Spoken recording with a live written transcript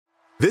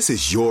This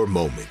is your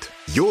moment,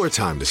 your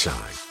time to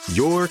shine,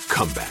 your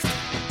comeback.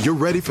 You're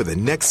ready for the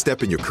next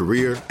step in your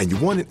career, and you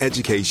want an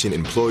education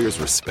employers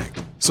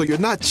respect. So you're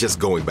not just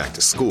going back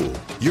to school,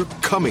 you're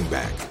coming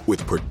back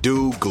with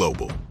Purdue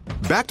Global.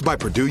 Backed by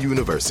Purdue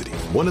University,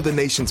 one of the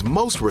nation's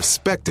most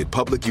respected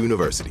public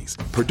universities,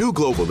 Purdue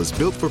Global is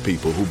built for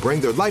people who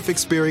bring their life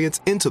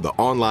experience into the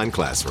online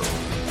classroom.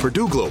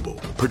 Purdue Global,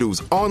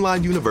 Purdue's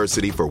online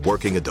university for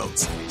working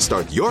adults.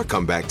 Start your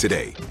comeback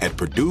today at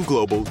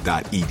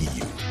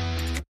purdueglobal.edu.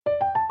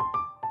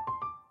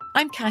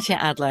 I'm Katya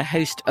Adler,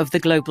 host of The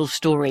Global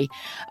Story.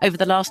 Over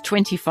the last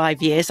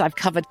 25 years, I've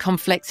covered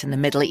conflicts in the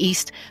Middle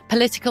East,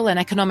 political and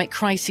economic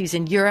crises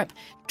in Europe,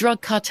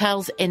 drug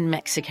cartels in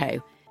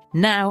Mexico.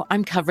 Now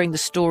I'm covering the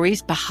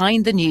stories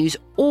behind the news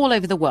all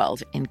over the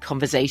world in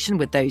conversation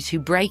with those who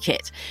break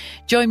it.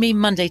 Join me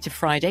Monday to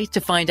Friday to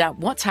find out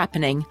what's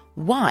happening,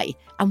 why,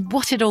 and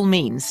what it all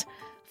means.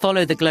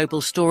 Follow The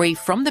Global Story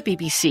from the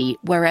BBC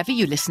wherever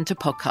you listen to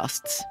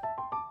podcasts.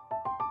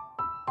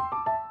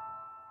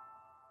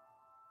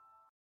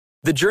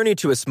 The journey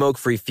to a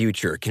smoke-free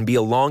future can be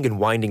a long and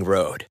winding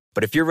road.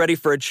 But if you're ready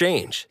for a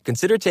change,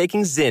 consider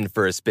taking Zyn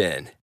for a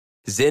spin.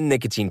 Zyn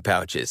nicotine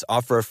pouches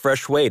offer a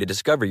fresh way to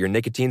discover your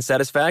nicotine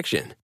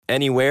satisfaction.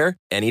 Anywhere,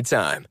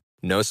 anytime.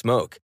 No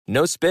smoke,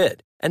 no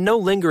spit, and no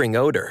lingering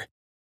odor.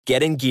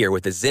 Get in gear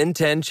with the Zyn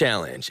 10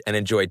 Challenge and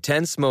enjoy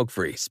 10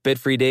 smoke-free,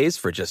 spit-free days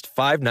for just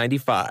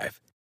 $5.95.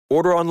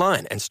 Order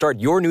online and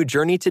start your new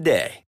journey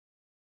today.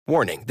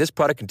 Warning, this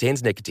product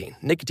contains nicotine.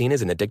 Nicotine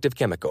is an addictive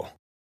chemical.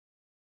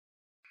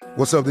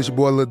 What's up, this your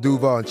boy Lil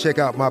Duval, and check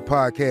out my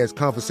podcast,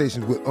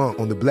 Conversations with Unc,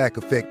 on the Black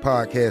Effect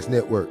Podcast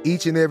Network.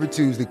 Each and every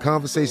Tuesday,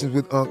 Conversations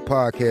with Unc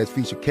podcast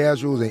feature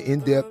casual and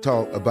in-depth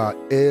talk about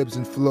ebbs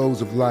and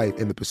flows of life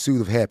and the pursuit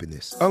of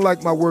happiness.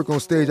 Unlike my work on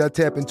stage, I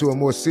tap into a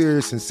more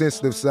serious and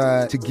sensitive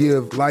side to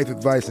give life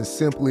advice and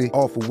simply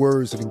offer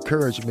words of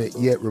encouragement,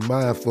 yet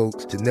remind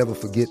folks to never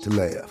forget to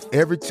laugh.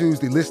 Every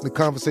Tuesday, listen to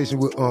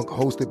Conversations with Unc,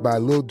 hosted by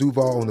Lil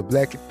Duval on the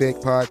Black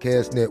Effect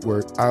Podcast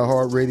Network,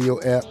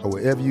 iHeartRadio app, or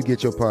wherever you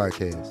get your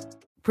podcasts.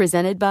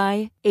 Presented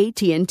by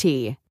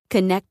AT&T.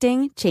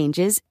 Connecting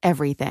changes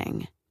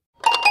everything.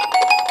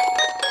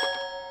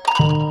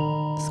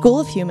 School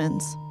of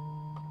Humans.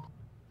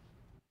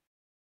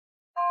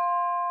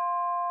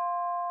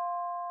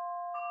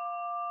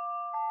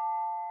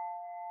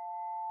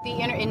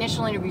 The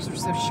initial interviews were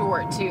so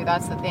short, too.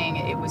 That's the thing.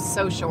 It was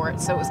so short.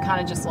 So it was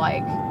kind of just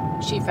like,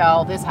 she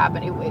fell, this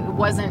happened. It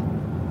wasn't,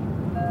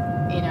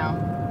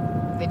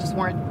 they just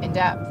weren't in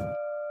depth.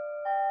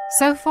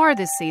 So far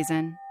this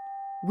season,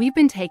 we've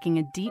been taking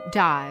a deep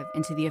dive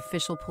into the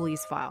official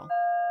police file.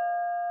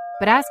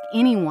 But ask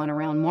anyone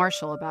around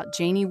Marshall about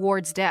Janie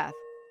Ward's death,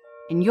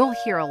 and you'll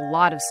hear a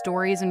lot of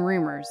stories and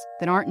rumors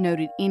that aren't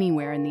noted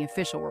anywhere in the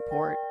official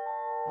report.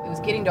 It was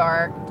getting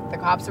dark. The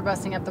cops were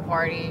busting up the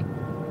party.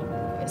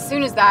 As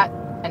soon as that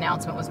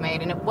announcement was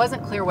made, and it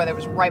wasn't clear whether it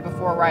was right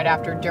before, right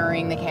after,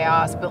 during the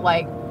chaos, but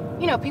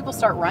people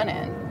start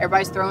running.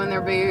 Everybody's throwing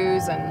their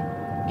booze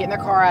and getting their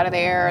car out of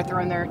there,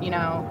 throwing their,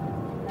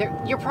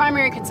 your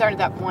primary concern at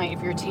that point,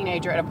 if you're a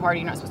teenager at a party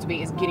you're not supposed to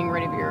be, is getting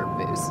rid of your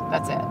booze.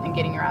 That's it, and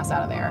getting your ass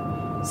out of there.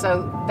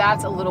 So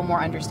that's a little more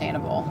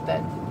understandable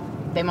that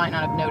they might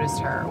not have noticed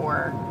her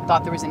or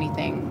thought there was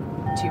anything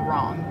too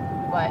wrong.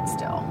 But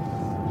still,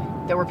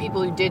 there were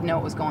people who did know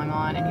what was going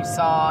on and who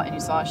saw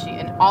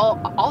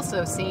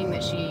also seeing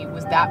that she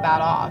was that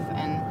bad off,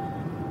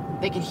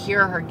 and they could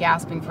hear her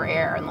gasping for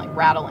air and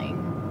rattling.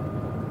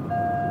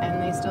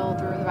 And they still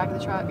threw her in the back of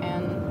the truck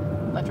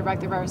and left her back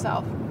there by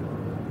herself.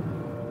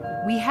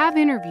 We have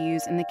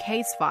interviews in the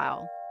case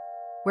file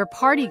where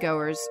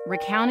partygoers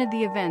recounted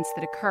the events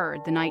that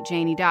occurred the night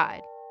Janie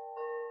died.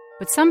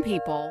 But some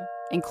people,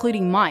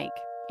 including Mike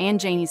and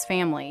Janie's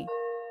family,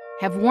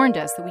 have warned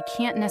us that we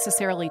can't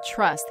necessarily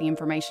trust the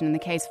information in the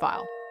case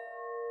file.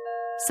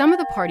 Some of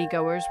the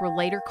partygoers were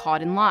later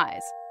caught in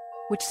lies,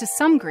 which to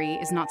some degree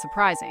is not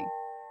surprising.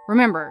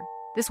 Remember,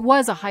 this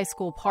was a high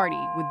school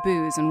party with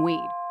booze and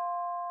weed.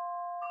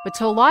 But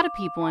to a lot of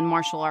people in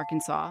Marshall,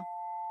 Arkansas,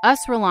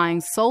 us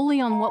relying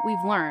solely on what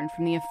we've learned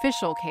from the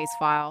official case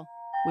file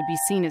would be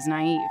seen as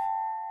naive.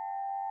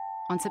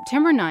 On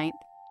September 9th,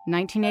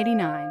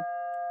 1989,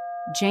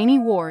 Janie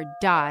Ward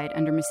died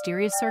under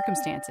mysterious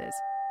circumstances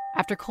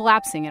after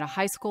collapsing at a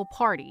high school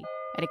party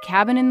at a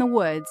cabin in the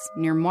woods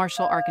near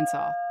Marshall,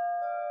 Arkansas.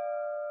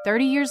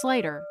 30 years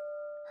later,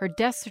 her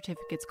death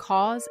certificate's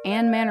cause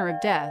and manner of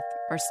death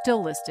are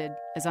still listed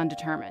as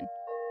undetermined.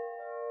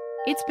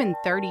 It's been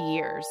 30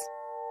 years,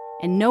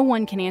 and no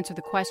one can answer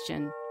the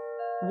question,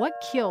 what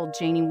killed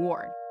Janie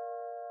Ward?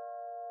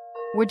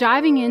 We're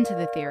diving into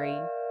the theory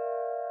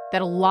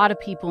that a lot of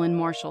people in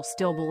Marshall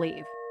still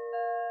believe.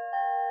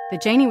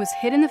 That Janie was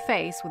hit in the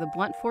face with a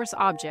blunt force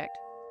object,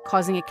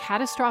 causing a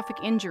catastrophic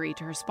injury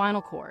to her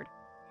spinal cord,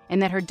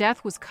 and that her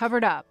death was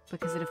covered up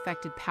because it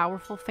affected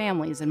powerful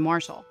families in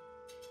Marshall.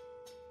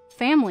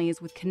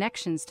 Families with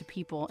connections to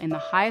people in the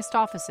highest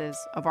offices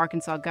of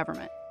Arkansas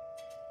government.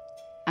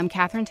 I'm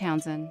Katherine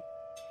Townsend,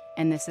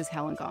 and this is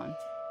Hell and Gone.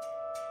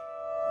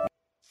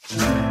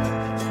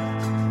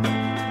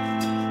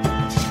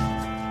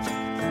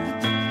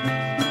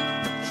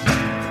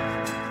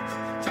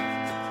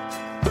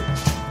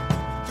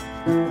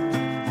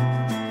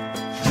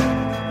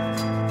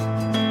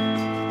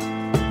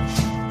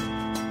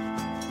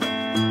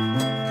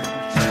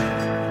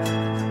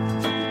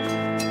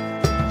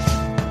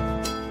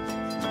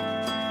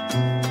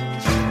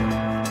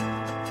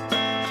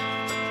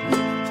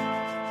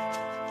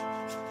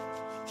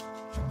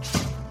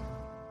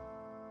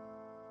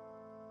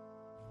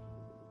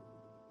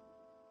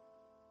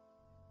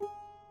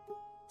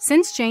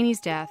 Since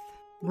Janie's death,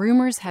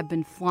 rumors have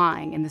been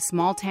flying in the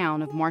small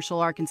town of Marshall,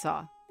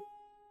 Arkansas,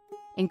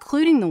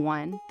 including the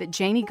one that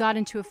Janie got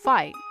into a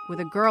fight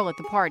with a girl at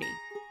the party,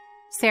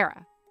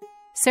 Sarah.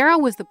 Sarah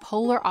was the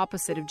polar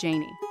opposite of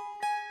Janie.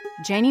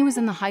 Janie was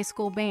in the high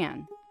school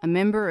band, a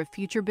member of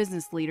Future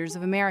Business Leaders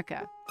of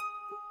America.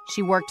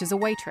 She worked as a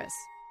waitress.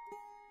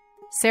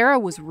 Sarah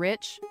was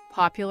rich,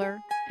 popular,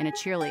 and a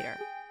cheerleader.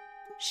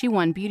 She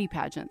won beauty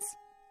pageants.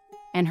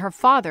 And her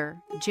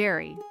father,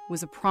 Jerry,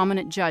 was a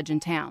prominent judge in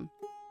town.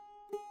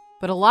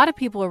 But a lot of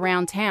people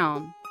around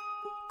town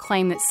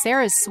claim that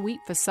Sarah's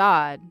sweet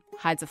facade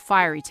hides a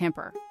fiery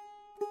temper.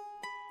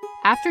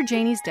 After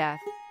Janie's death,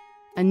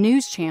 a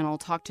news channel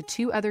talked to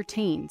 2 other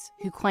teens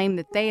who claimed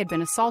that they had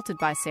been assaulted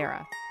by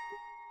Sarah.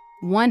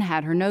 One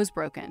had her nose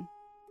broken.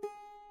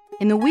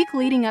 In the week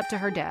leading up to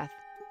her death,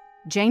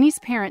 Janie's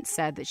parents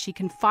said that she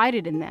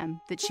confided in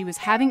them that she was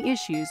having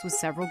issues with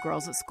several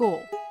girls at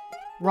school.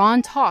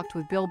 Ron talked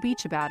with Bill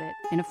Beach about it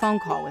in a phone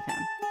call with him.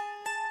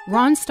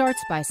 Ron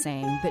starts by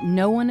saying that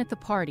no one at the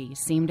party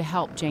seemed to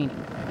help Janie.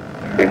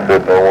 He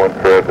said no one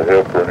tried to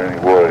help her in any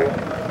way.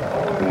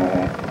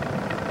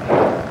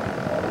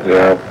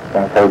 Yeah,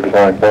 I've heard the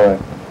same thing.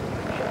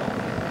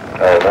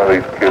 I know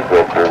these kids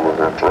up there were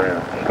her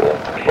friends.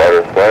 Matter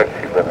of fact,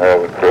 she's been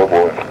having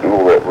trouble in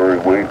school that very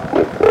week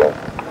with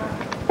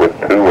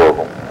 2 of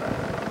them.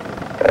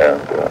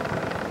 And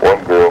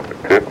one girl in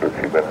particular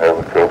she's been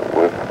having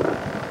trouble with for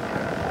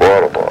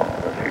quite a while.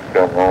 And she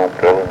come home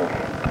telling us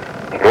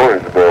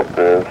stories about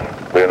this,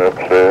 being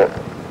upset.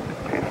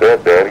 She said,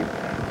 Daddy,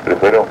 if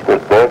they don't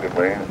quit bugging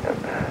me,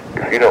 and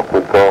if you don't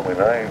quit calling me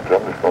names,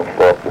 I'm just going to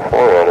slap the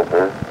floor out of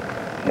her.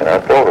 And I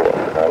told her, I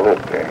said, now look,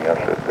 Jenny, I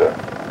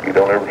said, you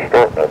don't ever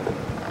start nothing,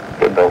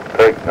 but don't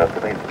take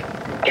nothing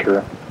either.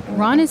 Sure.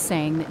 Ron is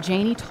saying that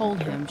Janie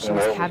told him she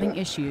was having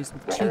issues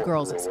with 2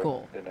 girls at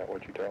school.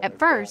 At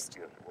first,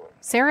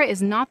 Sarah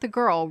is not the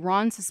girl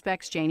Ron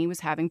suspects Janie was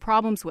having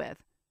problems with.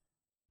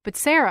 But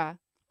Sarah,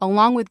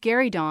 along with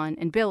Gary Don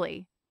and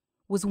Billy,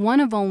 was one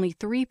of only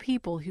 3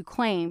 people who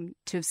claimed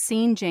to have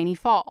seen Janie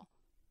fall.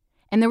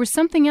 And there was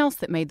something else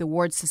that made the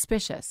Wards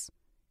suspicious.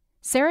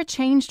 Sarah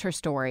changed her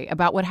story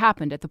about what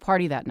happened at the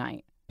party that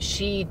night.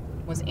 She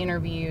was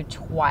interviewed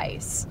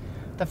twice.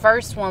 The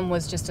first one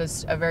was just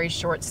a very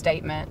short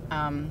statement,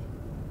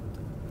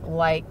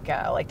 like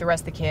the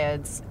rest of the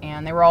kids,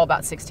 and they were all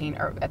about 16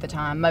 at the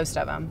time, most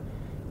of them.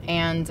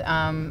 And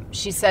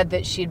she said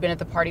that she had been at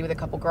the party with a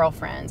couple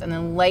girlfriends, and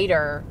then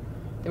later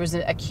there was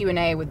a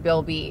Q&A with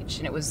Bill Beach,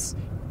 and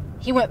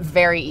he went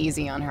very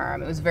easy on her. I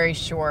mean, it was very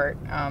short,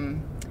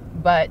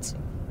 but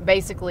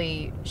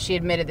basically she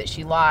admitted that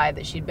she lied,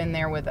 that she'd been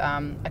there with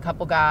a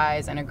couple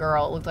guys and a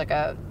girl. It looked like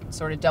a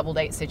sort of double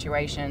date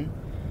situation.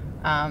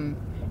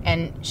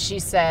 And she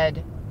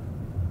said,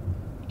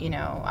 you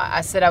know,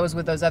 I said I was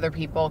with those other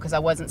people because I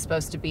wasn't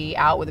supposed to be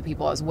out with the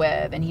people I was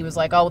with. And he was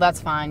like, oh, well, that's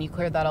fine. You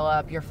cleared that all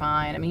up. You're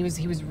fine. I mean,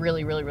 he was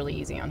really, really, really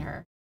easy on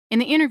her. In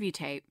the interview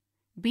tape,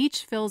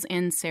 Beach fills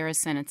in Sarah's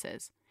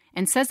sentences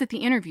and says that the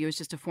interview is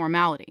just a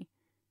formality.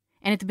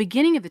 And at the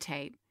beginning of the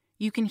tape,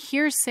 you can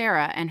hear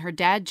Sarah and her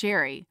dad,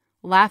 Jerry,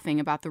 laughing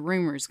about the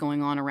rumors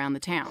going on around the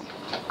town.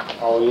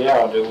 Oh,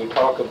 yeah. Did we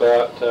talk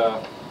about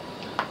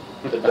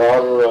the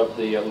daughter of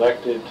the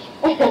elected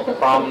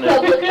prominent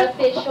public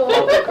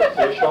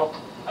official?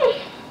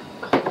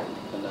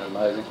 Isn't that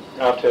amazing?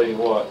 I'll tell you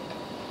what.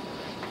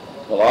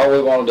 Well, all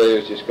we want to do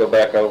is just go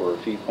back over a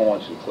few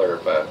points and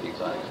clarify a few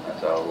things.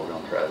 That's all we're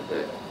going to try to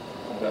do.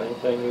 Okay.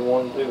 Anything you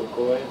want to do,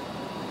 go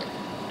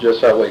ahead. Just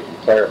so we can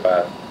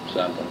clarify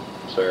something,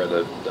 Sarah,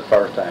 the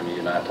first time you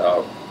and I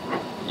talked,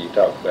 you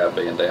talked about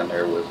being down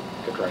there with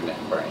Katrina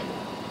and Brandon.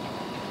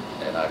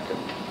 And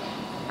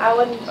I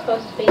wasn't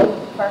supposed to be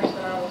with the person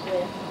I was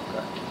with.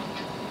 Okay.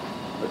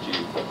 But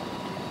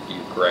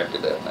you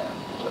corrected that now,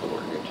 so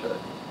we're in good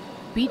shape.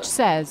 Beach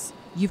says,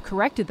 you've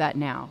corrected that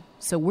now,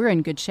 so we're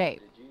in good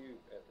shape.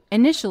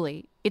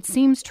 Initially, it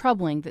seems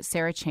troubling that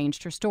Sarah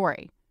changed her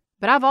story.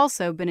 But I've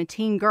also been a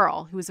teen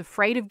girl who was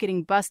afraid of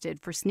getting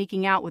busted for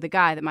sneaking out with a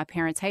guy that my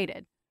parents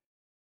hated.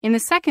 In the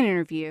second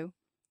interview,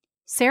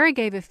 Sarah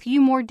gave a few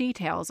more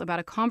details about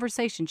a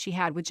conversation she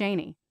had with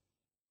Janie.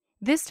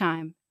 This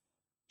time,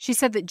 she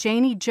said that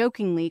Janie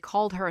jokingly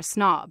called her a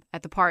snob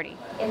at the party.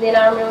 And then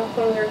I remember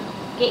when we were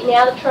getting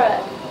out of the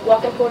truck,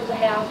 walking towards the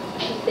house,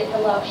 she said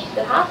hello. She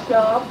said, hi,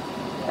 snob.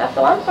 And I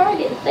said, I'm sorry, I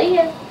didn't see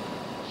you.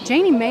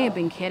 Janie may have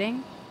been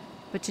kidding,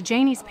 but to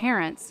Janie's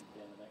parents,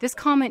 this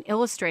comment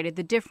illustrated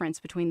the difference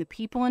between the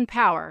people in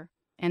power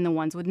and the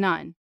ones with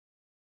none.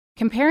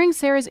 Comparing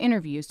Sarah's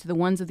interviews to the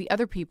ones of the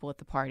other people at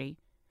the party,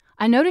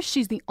 I noticed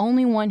she's the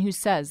only one who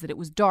says that it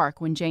was dark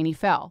when Janie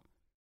fell.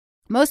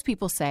 Most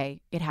people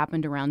say it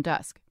happened around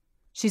dusk.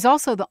 She's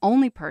also the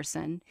only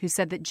person who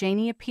said that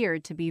Janie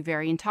appeared to be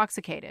very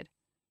intoxicated.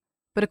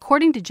 But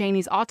according to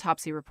Janie's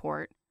autopsy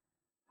report,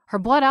 her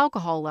blood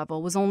alcohol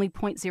level was only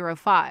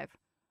 0.05,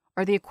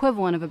 or the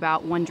equivalent of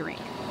about 1 drink.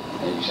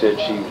 And you said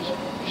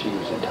she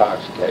was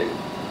intoxicated.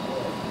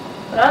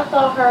 When I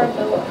saw her,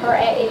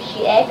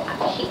 she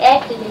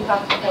acted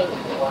intoxicated.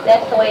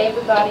 That's the way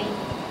everybody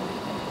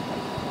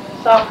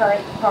saw her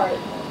at the party.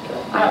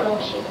 I don't know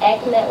if she was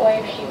acting that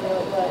way or she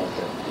really was.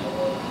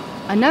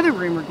 Another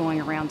rumor going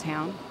around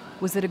town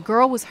was that a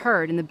girl was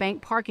heard in the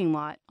bank parking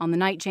lot on the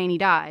night Janie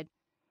died,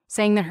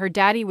 saying that her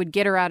daddy would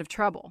get her out of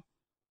trouble.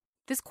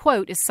 This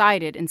quote is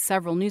cited in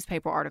several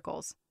newspaper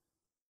articles,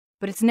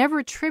 but it's never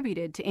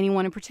attributed to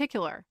anyone in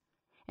particular,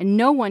 and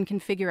no one can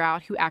figure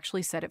out who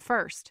actually said it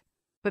first.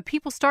 But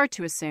people start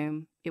to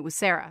assume it was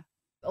Sarah.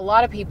 A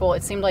lot of people,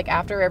 it seemed like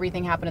after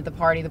everything happened at the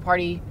party,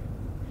 there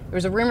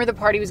was a rumor the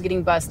party was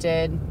getting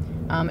busted.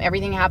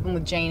 Everything happened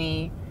with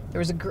Janie. There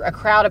was a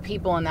crowd of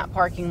people in that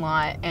parking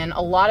lot, and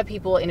a lot of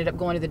people ended up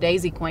going to the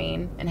Daisy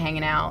Queen and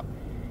hanging out.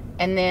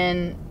 And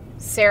then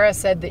Sarah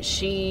said that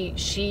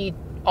she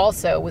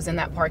also was in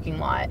that parking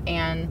lot,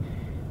 and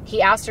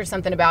he asked her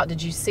something about,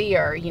 did you see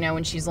her,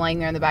 when she's laying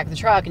there in the back of the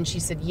truck, and she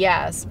said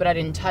yes, but I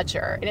didn't touch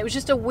her. And it was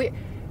just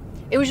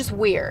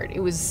weird.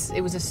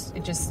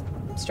 It just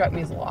struck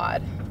me as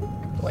odd,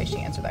 the way she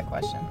answered that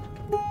question.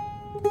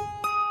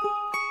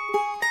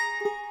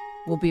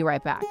 We'll be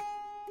right back.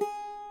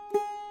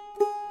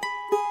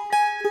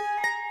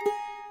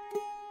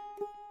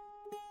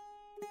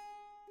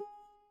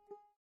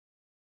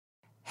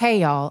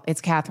 Hey y'all,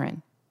 it's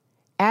Catherine.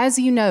 As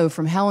you know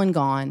from Hell and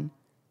Gone,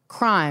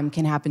 crime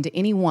can happen to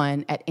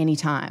anyone at any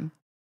time.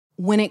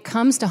 When it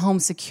comes to home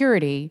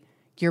security,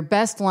 your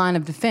best line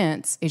of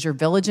defense is your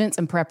vigilance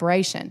and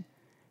preparation.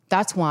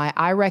 That's why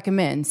I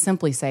recommend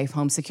SimpliSafe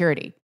Home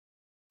Security.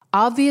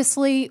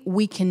 Obviously,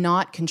 we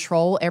cannot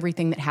control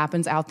everything that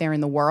happens out there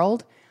in the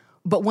world,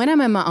 but when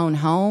I'm in my own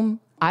home,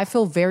 I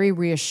feel very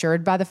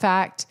reassured by the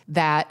fact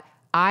that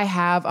I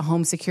have a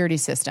home security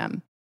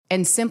system.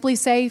 And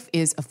SimpliSafe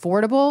is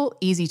affordable,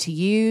 easy to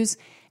use,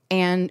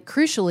 and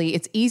crucially,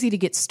 it's easy to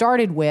get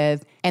started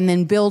with and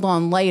then build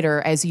on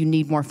later as you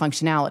need more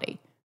functionality.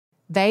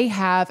 They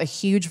have a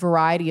huge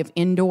variety of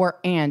indoor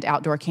and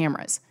outdoor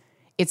cameras.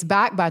 It's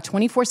backed by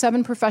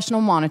 24/7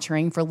 professional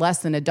monitoring for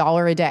less than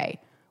 $1 a day,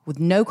 with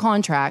no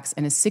contracts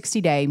and a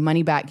 60-day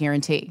money-back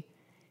guarantee.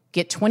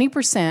 Get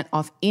 20%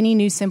 off any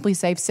new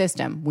SimpliSafe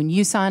system when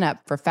you sign up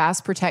for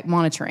Fast Protect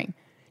monitoring.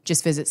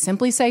 Just visit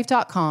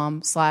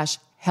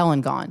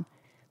simplysafe.com/hellandgone.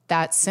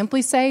 That's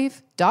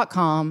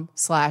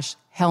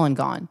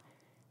simplysafe.com/hellandgone.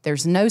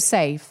 There's no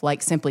safe like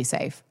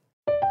SimpliSafe.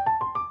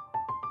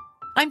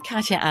 I'm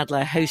Katya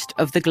Adler, host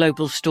of The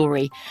Global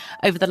Story.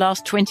 Over the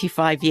last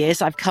 25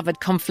 years, I've covered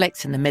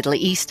conflicts in the Middle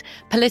East,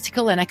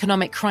 political and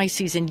economic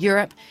crises in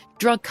Europe,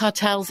 drug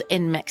cartels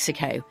in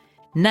Mexico.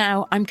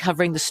 Now I'm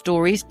covering the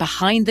stories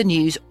behind the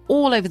news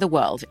all over the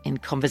world in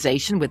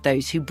conversation with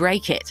those who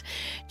break it.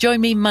 Join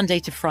me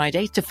Monday to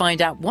Friday to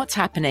find out what's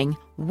happening,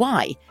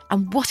 why,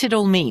 and what it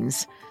all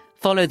means.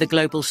 Follow The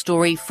Global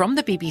Story from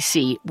the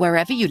BBC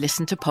wherever you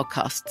listen to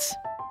podcasts.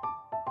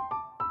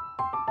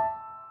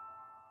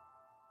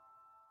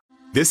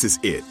 This is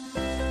it.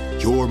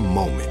 Your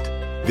moment.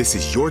 This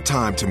is your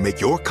time to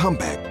make your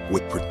comeback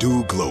with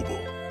Purdue Global.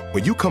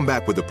 When you come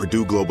back with a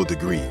Purdue Global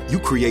degree, you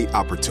create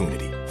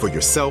opportunity for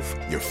yourself,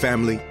 your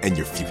family, and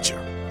your future.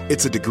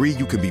 It's a degree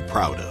you can be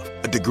proud of,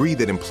 a degree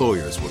that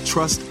employers will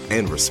trust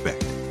and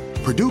respect.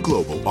 Purdue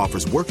Global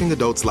offers working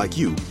adults like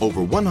you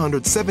over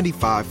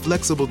 175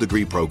 flexible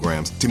degree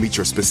programs to meet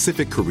your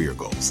specific career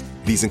goals.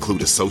 These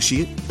include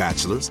associate,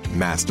 bachelor's,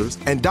 master's,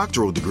 and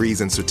doctoral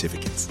degrees and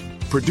certificates.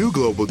 Purdue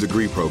Global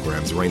degree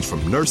programs range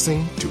from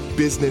nursing to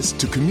business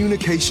to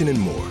communication and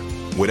more.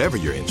 Whatever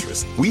your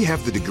interest, we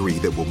have the degree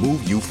that will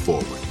move you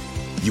forward.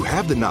 You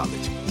have the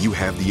knowledge, you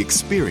have the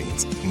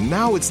experience.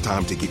 Now it's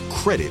time to get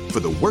credit for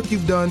the work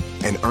you've done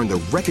and earn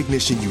the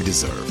recognition you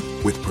deserve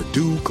with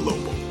Purdue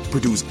Global,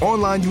 Purdue's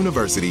online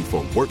university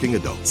for working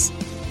adults.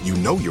 You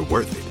know you're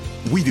worth it.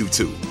 We do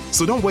too.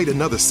 So don't wait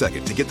another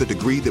second to get the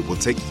degree that will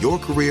take your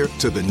career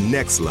to the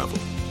next level.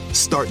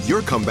 Start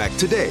your comeback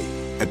today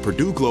at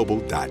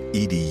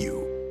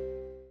purdueglobal.edu.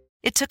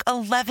 It took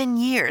 11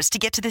 years to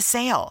get to this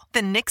sale. The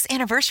Knix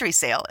Anniversary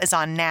Sale is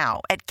on now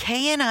at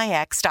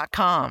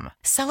knix.com.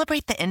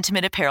 Celebrate the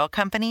intimate apparel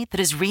company that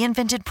has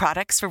reinvented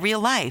products for real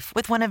life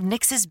with one of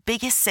Knix's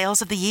biggest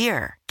sales of the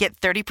year. Get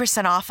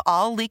 30% off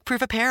all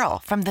leak-proof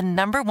apparel from the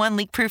 #1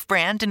 leak-proof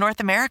brand in North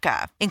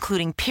America,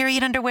 including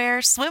period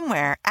underwear,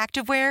 swimwear,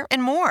 activewear,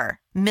 and more.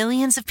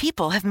 Millions of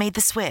people have made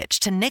the switch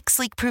to Knix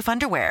leak-proof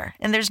underwear,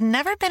 and there's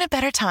never been a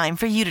better time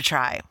for you to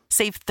try.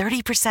 Save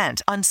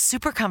 30% on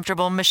super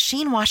comfortable,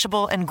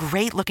 machine-washable, and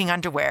great-looking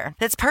underwear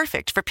that's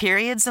perfect for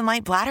periods and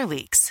light bladder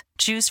leaks.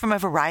 Choose from a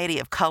variety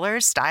of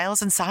colors,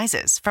 styles, and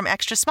sizes, from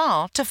extra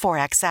small to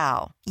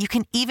 4XL. You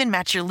can even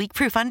match your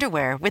leak-proof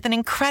underwear with an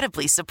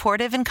incredibly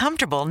supportive and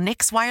comfortable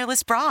Knix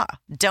wireless bra.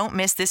 Don't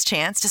miss this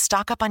chance to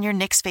stock up on your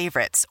Knix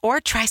favorites or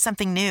try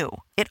something new.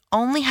 It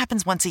only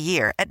happens once a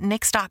year at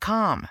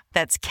Knix.com.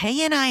 That's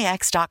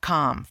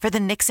knix.com for the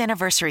Knix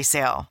Anniversary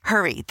Sale.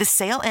 Hurry, the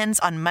sale ends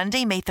on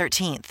Monday, May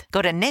 13th.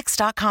 Go to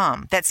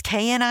Knix.com. That's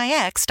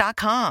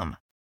knix.com.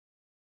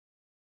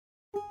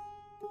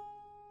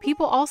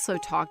 People also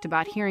talked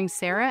about hearing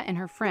Sarah and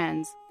her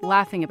friends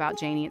laughing about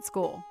Janie at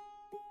school.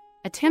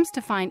 Attempts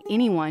to find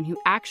anyone who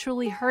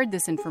actually heard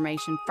this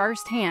information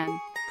firsthand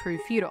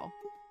proved futile.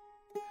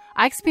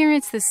 I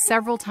experienced this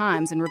several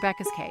times in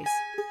Rebecca's case,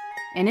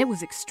 and it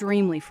was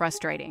extremely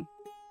frustrating.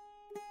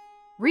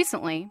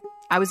 Recently,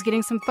 I was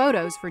getting some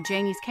photos for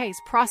Janie's case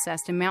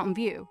processed in Mountain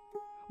View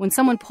when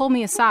someone pulled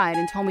me aside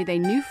and told me they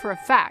knew for a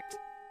fact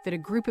that a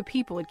group of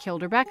people had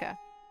killed Rebecca.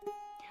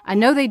 I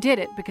know they did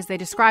it because they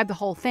described the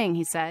whole thing,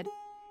 he said.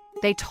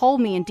 They told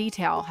me in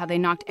detail how they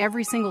knocked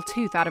every single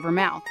tooth out of her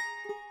mouth.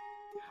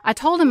 I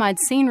told him I'd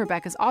seen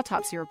Rebecca's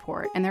autopsy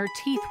report and that her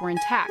teeth were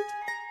intact,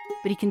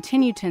 but he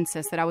continued to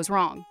insist that I was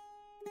wrong.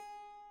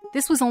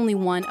 This was only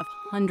one of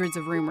hundreds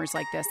of rumors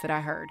like this that I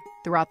heard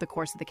throughout the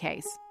course of the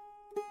case.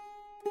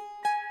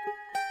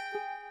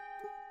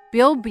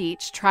 Bill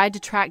Beach tried to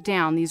track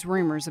down these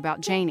rumors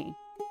about Janie.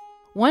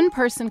 One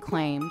person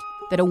claimed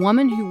that a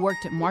woman who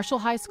worked at Marshall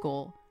High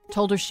School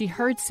told her she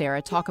heard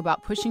Sarah talk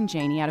about pushing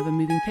Janie out of a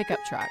moving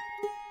pickup truck.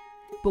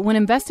 But when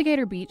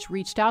Investigator Beach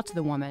reached out to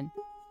the woman,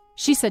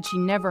 she said she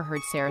never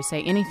heard Sarah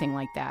say anything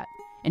like that,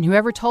 and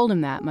whoever told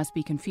him that must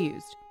be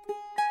confused.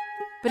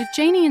 But if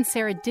Janie and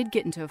Sarah did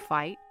get into a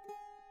fight,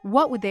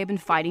 what would they have been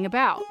fighting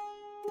about?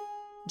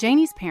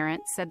 Janie's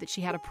parents said that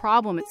she had a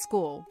problem at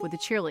school with the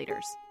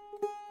cheerleaders,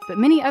 but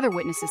many other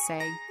witnesses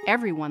say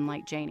everyone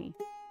liked Janie.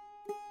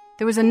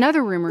 There was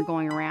another rumor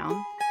going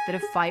around that a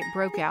fight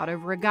broke out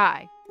over a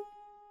guy.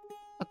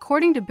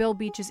 According to Bill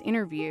Beach's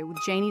interview with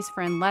Janie's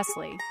friend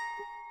Leslie,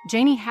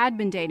 Janie had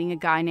been dating a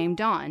guy named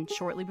Don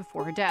shortly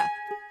before her death.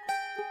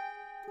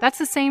 That's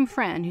the same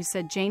friend who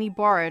said Janie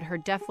borrowed her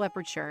Def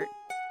Leppard shirt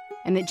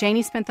and that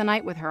Janie spent the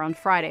night with her on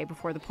Friday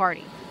before the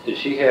party. Did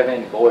she have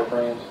any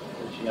boyfriends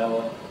that you know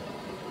of?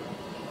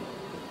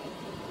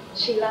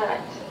 She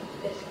liked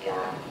this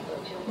guy.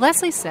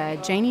 Leslie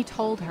said Janie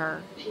told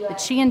her that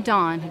she and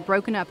Don had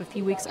broken up a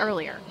few weeks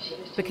earlier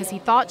because he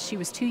thought she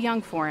was too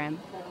young for him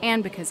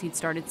and because he'd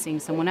started seeing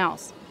someone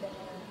else.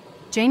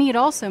 Janie had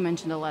also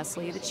mentioned to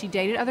Leslie that she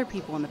dated other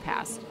people in the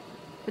past,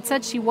 but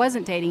said she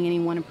wasn't dating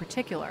anyone in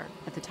particular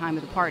at the time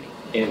of the party.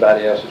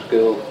 Anybody else at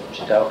school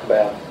she talked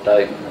about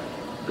dating or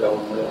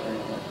going with or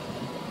anything?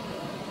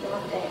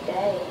 Not that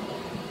day.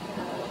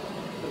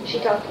 She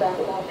talked about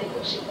a lot of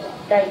people she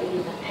dated in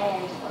the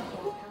past, like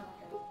a long time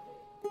ago.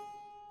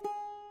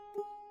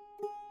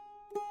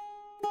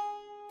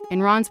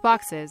 In Ron's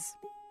boxes,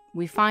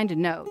 we find a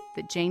note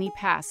that Janie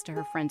passed to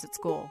her friends at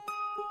school.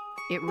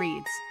 It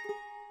reads,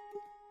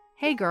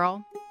 "Hey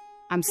girl,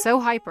 I'm so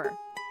hyper.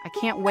 I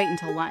can't wait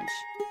until lunch.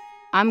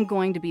 I'm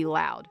going to be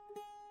loud.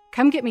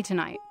 Come get me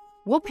tonight.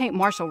 We'll paint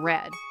Marshall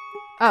red.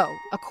 Oh,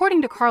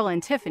 according to Carla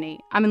and Tiffany,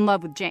 I'm in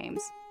love with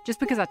James, just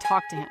because I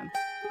talked to him.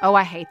 Oh,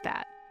 I hate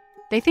that.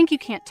 They think you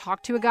can't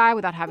talk to a guy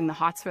without having the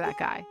hots for that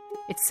guy.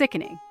 It's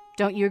sickening.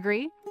 Don't you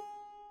agree?"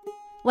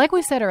 Like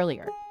we said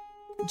earlier,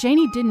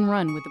 Janie didn't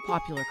run with the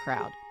popular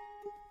crowd,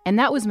 and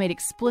that was made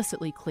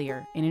explicitly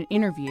clear in an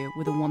interview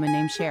with a woman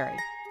named Sherry.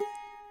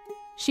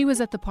 She was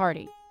at the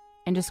party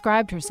and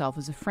described herself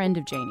as a friend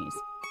of Janie's.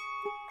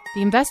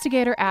 The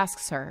investigator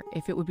asks her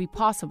if it would be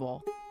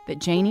possible that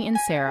Janie and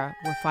Sarah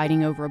were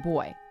fighting over a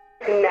boy.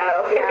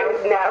 No,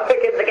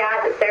 because the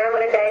guy that Sarah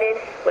would have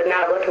dated would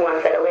not have looked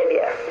once at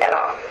Olivia at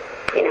all.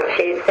 You know,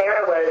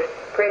 Sarah was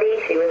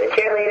pretty, she was a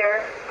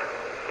cheerleader.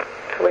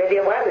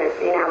 Olivia wasn't,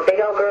 big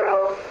old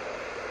girl,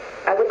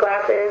 ugly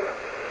glasses.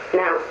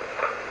 No,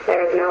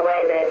 there was no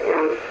way that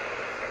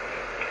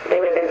they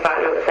would have been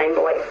fighting over the same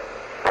boy.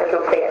 I just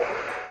don't see it.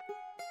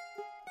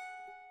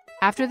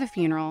 After the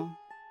funeral,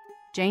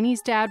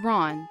 Janie's dad,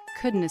 Ron,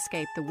 couldn't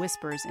escape the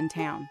whispers in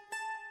town.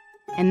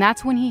 And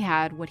that's when he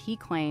had what he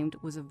claimed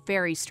was a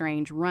very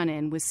strange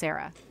run-in with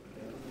Sarah.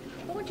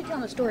 Why don't you tell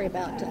me a story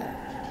about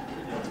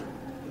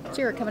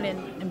Sarah coming in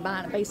and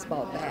buying a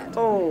baseball bat?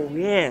 Oh,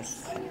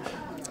 yes.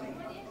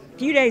 A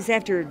few days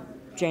after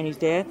Janie's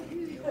death,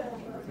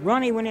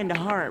 Ronnie went into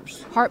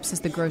Harps. Harps is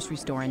the grocery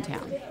store in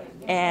town.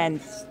 And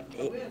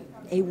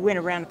he went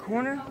around the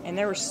corner, and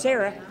there was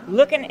Sarah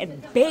looking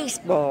at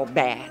baseball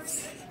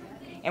bats.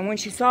 And when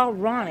she saw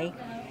Ronnie,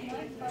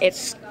 it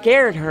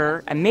scared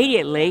her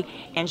immediately,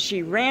 and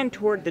she ran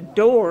toward the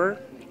door.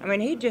 I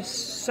mean, he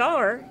just saw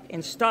her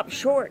and stopped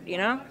short,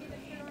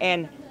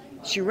 And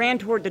she ran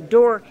toward the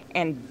door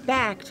and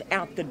backed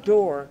out the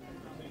door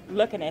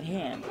looking at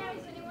him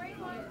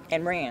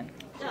and ran.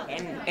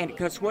 And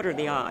because what are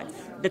the odds?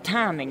 The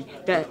timing,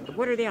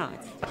 what are the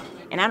odds?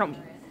 And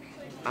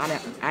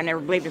I never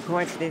believed in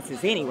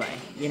coincidences anyway,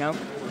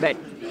 but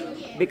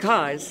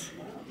because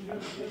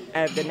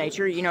of the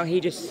nature,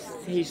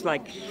 he's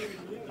like,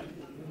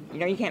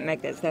 you can't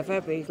make that stuff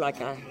up. He's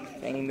like, I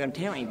ain't even going to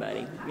tell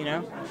anybody,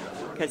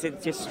 because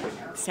it just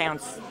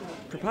sounds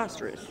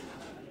preposterous.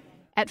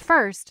 At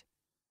first,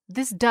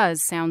 this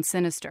does sound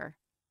sinister.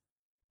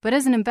 But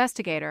as an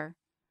investigator,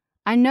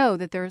 I know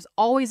that there is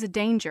always a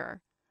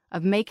danger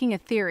of making a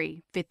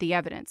theory fit the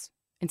evidence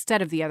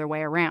instead of the other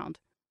way around.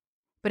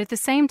 But at the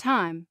same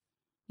time,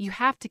 you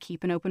have to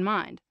keep an open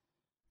mind.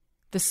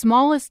 The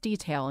smallest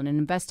detail in an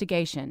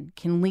investigation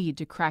can lead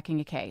to cracking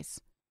a case.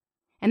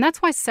 And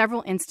that's why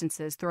several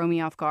instances throw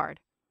me off guard.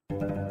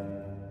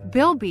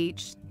 Bill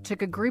Beach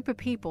took a group of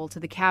people to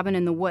the cabin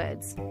in the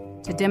woods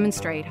to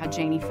demonstrate how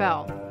Janie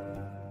fell.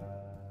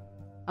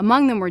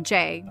 Among them were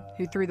Jay,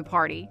 who threw the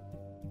party,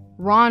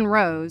 Ron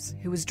Rose,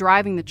 who was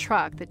driving the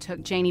truck that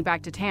took Janie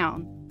back to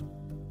town,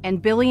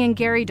 and Billy and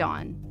Gary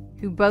Don,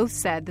 who both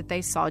said that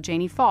they saw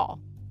Janie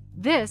fall.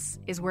 This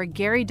is where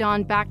Gary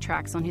Don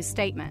backtracks on his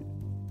statement.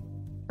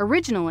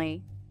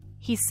 Originally,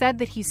 he said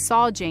that he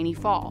saw Janie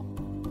fall.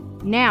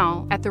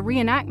 Now, at the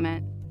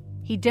reenactment,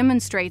 he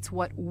demonstrates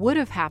what would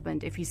have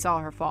happened if he saw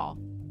her fall.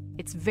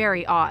 It's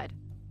very odd.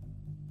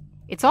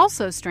 It's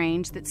also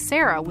strange that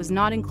Sarah was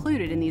not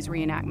included in these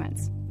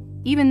reenactments,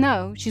 even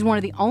though she's one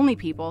of the only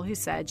people who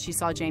said she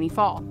saw Janie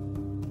fall.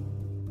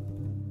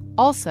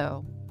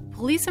 Also,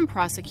 police and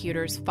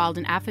prosecutors filed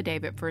an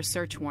affidavit for a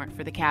search warrant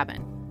for the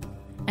cabin.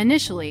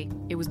 Initially,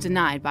 it was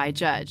denied by a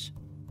judge.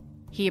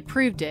 He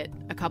approved it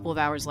a couple of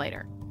hours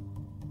later.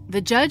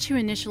 The judge who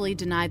initially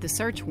denied the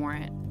search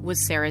warrant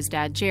was Sarah's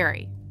dad,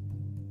 Jerry.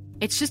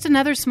 It's just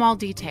another small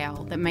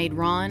detail that made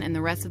Ron and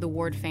the rest of the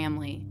Ward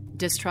family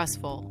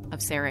distrustful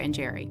of Sarah and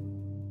Jerry.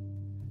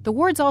 The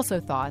Wards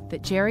also thought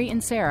that Jerry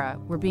and Sarah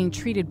were being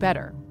treated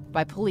better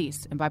by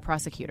police and by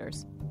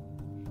prosecutors.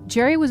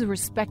 Jerry was a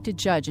respected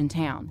judge in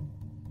town.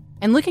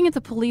 And looking at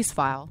the police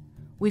file,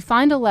 we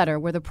find a letter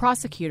where the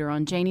prosecutor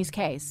on Janie's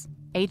case,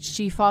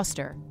 H.G.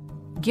 Foster,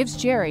 gives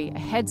Jerry a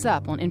heads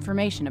up on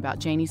information about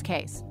Janie's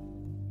case.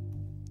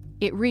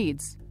 It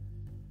reads,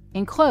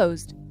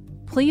 "Enclosed,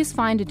 please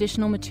find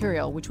additional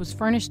material which was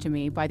furnished to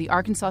me by the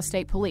Arkansas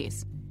State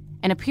Police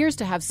and appears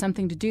to have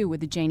something to do with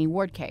the Janie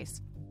Ward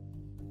case.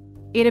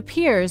 It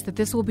appears that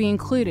this will be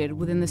included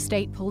within the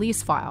state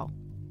police file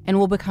and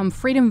will become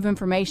freedom of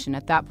information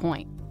at that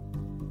point.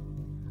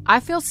 I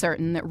feel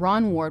certain that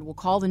Ron Ward will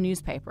call the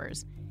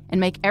newspapers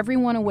and make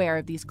everyone aware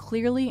of these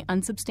clearly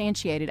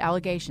unsubstantiated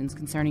allegations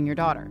concerning your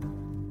daughter.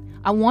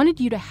 I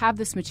wanted you to have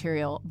this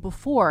material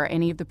before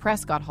any of the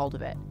press got hold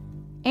of it,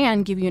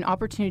 and give you an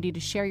opportunity to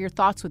share your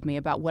thoughts with me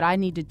about what I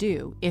need to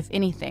do, if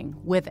anything,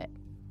 with it.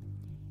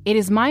 It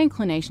is my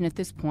inclination at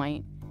this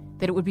point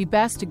that it would be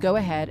best to go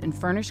ahead and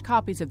furnish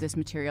copies of this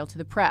material to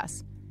the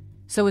press,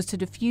 so as to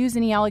diffuse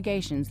any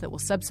allegations that will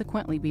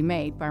subsequently be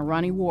made by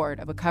Ronnie Ward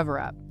of a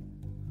cover-up.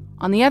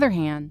 On the other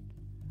hand,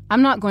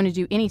 I'm not going to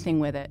do anything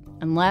with it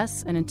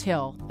unless and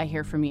until I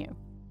hear from you."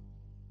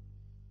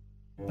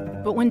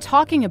 But when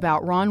talking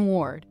about Ron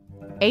Ward,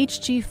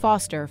 H.G.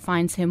 Foster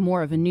finds him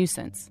more of a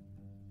nuisance.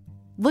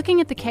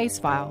 Looking at the case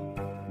file,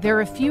 there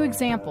are a few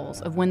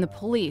examples of when the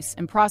police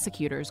and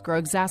prosecutors grow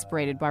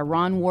exasperated by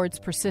Ron Ward's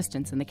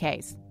persistence in the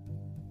case.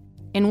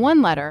 In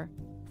one letter,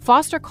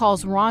 Foster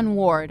calls Ron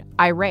Ward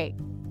irate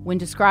when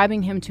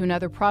describing him to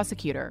another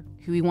prosecutor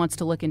who he wants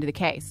to look into the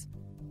case.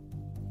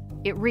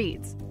 It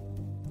reads,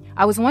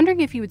 "I was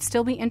wondering if you would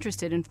still be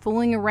interested in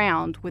fooling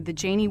around with the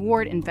Janie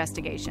Ward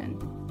investigation.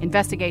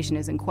 Investigation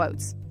is in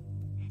quotes.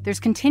 There's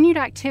continued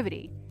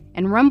activity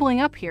and rumbling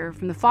up here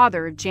from the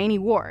father of Janie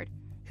Ward,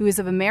 who is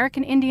of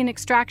American Indian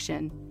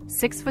extraction,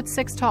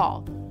 6'6"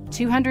 tall,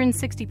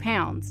 260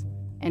 pounds,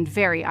 and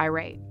very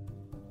irate."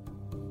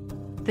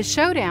 The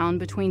showdown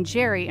between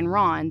Jerry and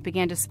Ron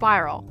began to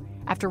spiral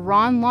after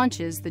Ron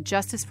launches the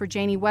Justice for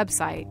Janie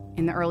website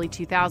in the early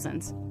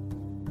 2000s.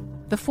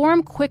 The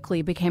forum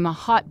quickly became a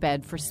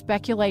hotbed for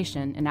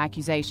speculation and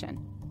accusation,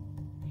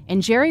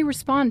 and Jerry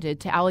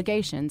responded to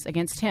allegations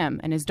against him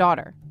and his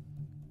daughter.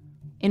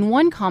 In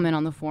one comment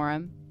on the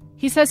forum,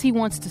 he says he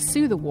wants to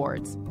sue the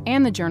Wards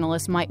and the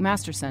journalist Mike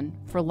Masterson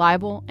for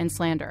libel and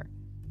slander.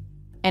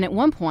 And at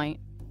one point,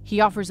 he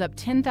offers up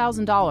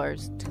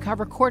 $10,000 to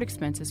cover court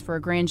expenses for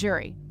a grand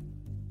jury.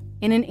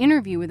 In an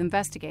interview with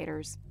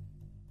investigators,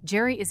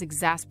 Jerry is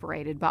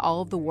exasperated by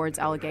all of the Wards'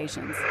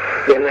 allegations.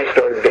 Then they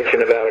started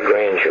bitching about a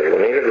grand jury.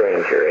 We need a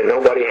grand jury, and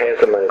nobody has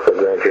the money for a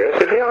grand jury. I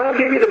said, "Hell, I'll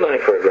give you the money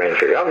for a grand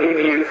jury. I'll give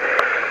you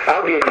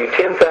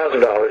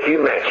 $10,000.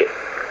 You match it."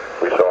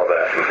 We saw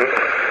that.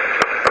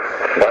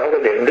 Mm-hmm. Well,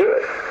 they didn't do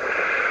it.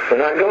 They're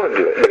not going to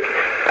do it. But,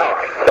 all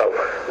right, so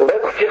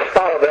let's just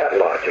follow that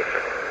logic.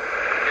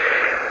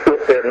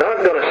 If they're not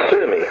going to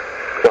sue me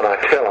when I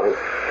tell them,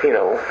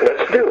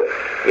 let's do it.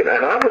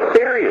 And I was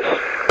serious,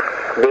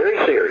 very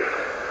serious.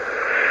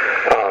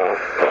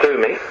 Sue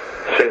me,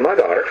 sue my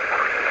daughter,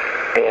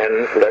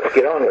 and let's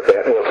get on with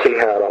that, and we'll see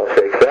how it all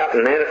shakes out.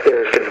 And then if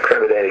there's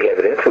incriminating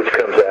evidence, which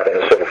comes out in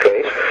a civil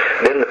case,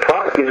 then the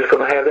prosecutor's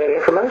going to have that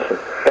information.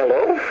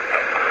 Hello?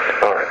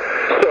 All right.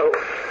 So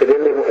they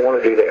didn't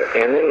want to do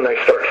that. And then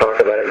they start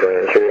talking about a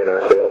grand jury, and I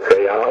said,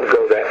 okay, I'll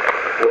go that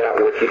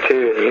route with you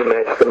too, and you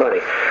match the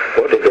money.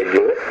 Well, did they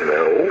do it?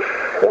 No.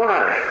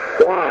 Why?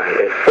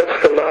 What's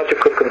the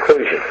logical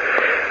conclusion?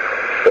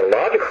 The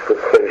logical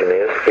conclusion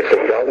is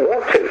they don't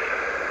want to.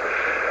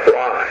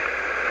 Why?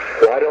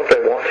 Why don't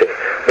they want to?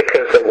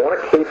 Because they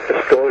want to keep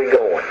the story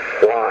going.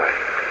 Why?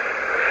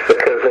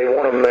 Because they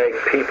want to make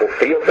people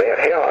feel bad.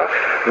 Hell,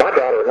 my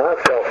daughter and I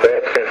felt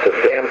bad since the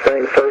damn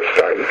thing first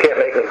started. You can't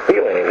make me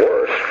feel any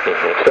worse.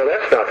 Mm-hmm. So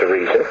that's not the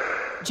reason.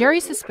 Jerry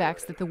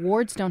suspects that the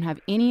Wards don't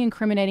have any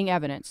incriminating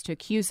evidence to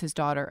accuse his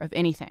daughter of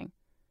anything.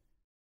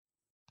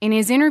 In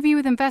his interview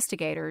with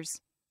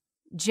investigators,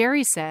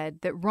 Jerry said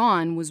that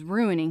Ron was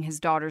ruining his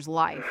daughter's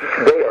life.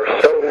 They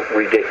are so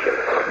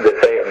ridiculous that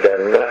they have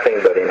done nothing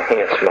but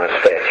enhance my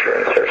stature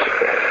in Searcy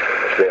County.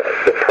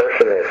 The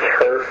person that's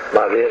hurt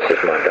by this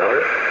is my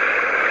daughter.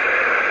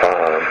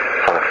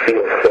 I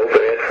feel so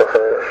bad for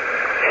her.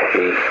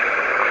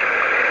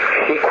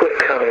 She quit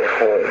coming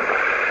home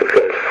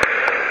because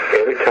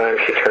every time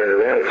she turned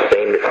around, it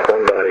seemed that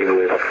somebody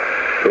was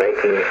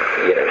making,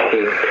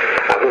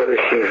 whether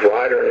she's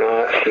right or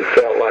not, she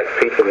felt like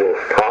people were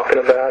talking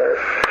about her.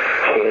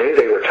 She knew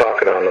they were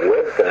talking on the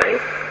web thing.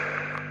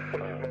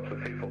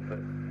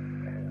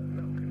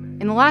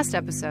 In the last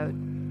episode,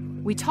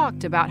 we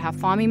talked about how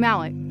Fahmy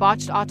Malak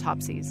botched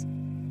autopsies,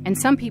 and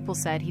some people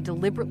said he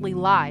deliberately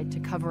lied to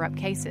cover up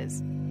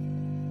cases.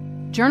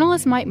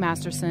 Journalist Mike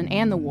Masterson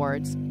and the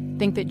Wards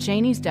think that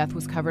Janie's death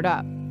was covered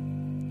up,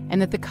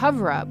 and that the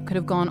cover-up could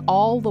have gone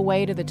all the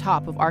way to the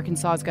top of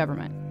Arkansas's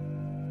government.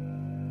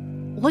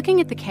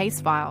 Looking at the case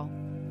file,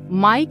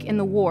 Mike and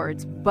the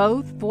Wards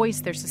both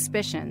voiced their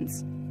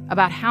suspicions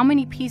about how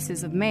many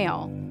pieces of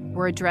mail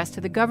were addressed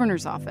to the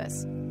governor's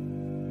office.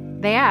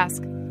 They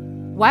ask,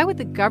 why would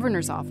the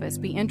governor's office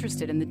be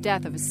interested in the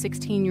death of a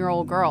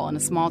 16-year-old girl in a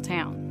small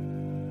town?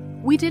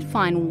 We did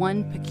find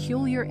one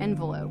peculiar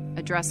envelope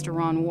addressed to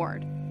Ron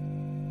Ward.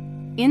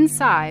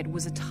 Inside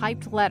was a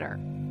typed letter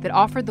that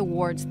offered the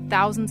Wards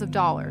thousands of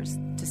dollars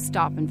to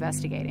stop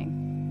investigating.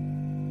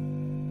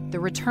 The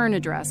return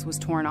address was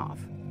torn off.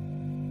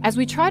 As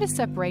we try to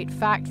separate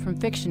fact from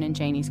fiction in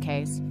Janie's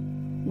case,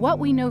 what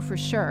we know for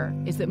sure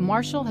is that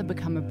Marshall had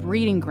become a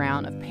breeding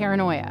ground of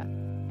paranoia,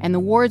 and the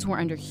Wards were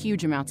under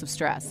huge amounts of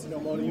stress.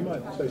 Mona, you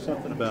might say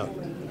something about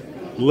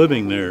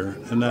living there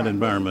in that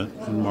environment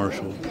in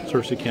Marshall,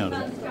 Searcy County.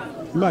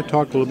 You might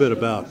talk a little bit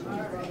about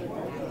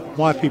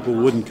why people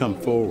wouldn't come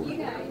forward.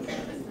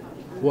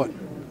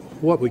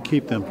 What would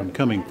keep them from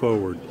coming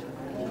forward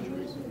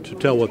to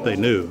tell what they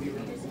knew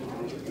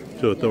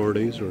to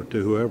authorities or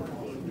to whoever?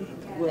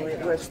 Well,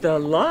 it was the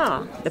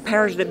law, the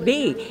powers that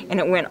be, and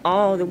it went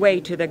all the way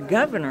to the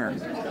governor.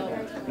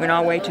 Went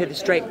all the way to the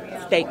state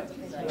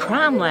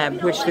crime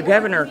lab, which the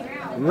governor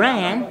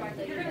ran.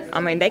 I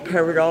mean, they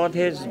covered all of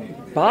his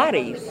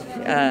bodies.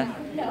 They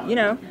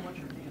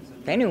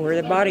knew where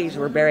the bodies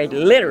were buried,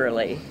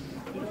 literally.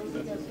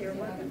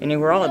 They knew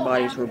where all the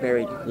bodies were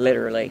buried,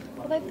 literally.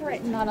 Well, they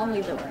threatened not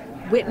only the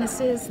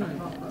witnesses,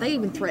 they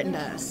even threatened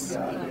us.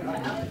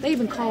 They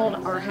even called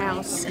our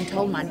house and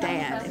told my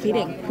dad if he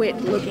didn't quit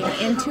looking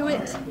into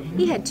it,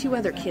 he had 2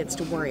 other kids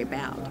to worry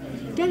about.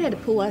 Dad had to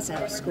pull us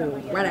out of school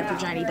right after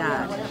Janie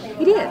died.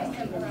 He did.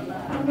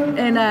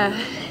 And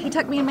he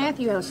took me and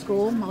Matthew out of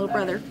school, my little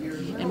brother,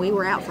 and we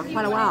were out for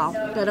quite a while.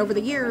 But over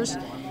the years,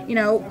 we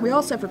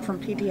all suffered from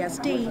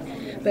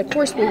PTSD, but of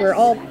course we were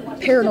all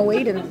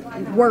paranoid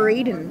and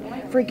worried and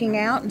freaking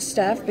out and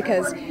stuff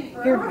because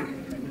you're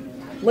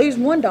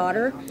losing one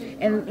daughter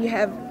and you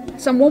have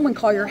some woman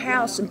call your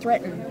house and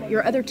threaten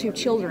your other 2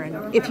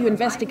 children if you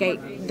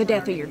investigate the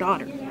death of your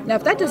daughter. Now,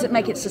 if that doesn't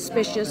make it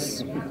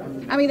suspicious,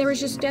 I mean, there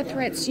was just death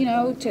threats,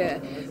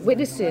 to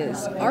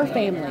witnesses, our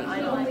family,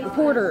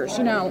 reporters,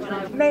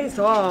 It made us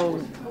all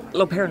a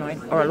little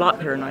paranoid, or a lot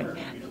paranoid.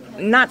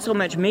 Not so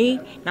much me,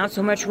 not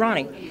so much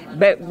Ronnie,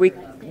 but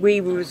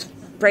we was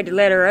afraid to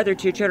let our other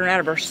 2 children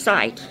out of our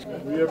sight.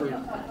 Were you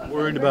ever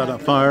worried about a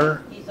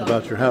fire,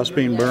 about your house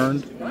being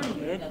burned?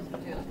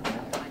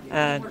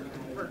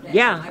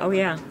 Yeah.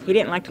 He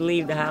didn't like to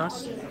leave the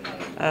house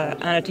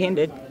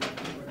unattended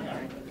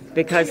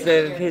because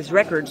of his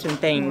records and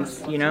things,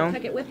 He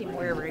took it with him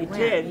wherever he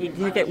went. He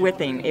took it with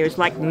him. It was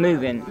like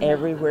moving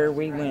everywhere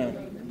we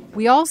went.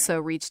 We also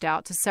reached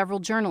out to several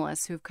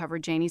journalists who've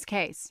covered Janie's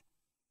case.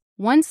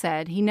 One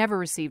said he never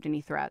received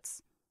any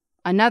threats.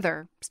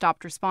 Another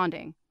stopped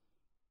responding.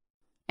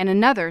 And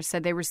another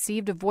said they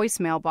received a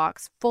voicemail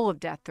box full of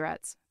death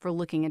threats for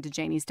looking into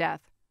Janie's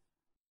death.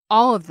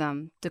 All of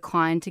them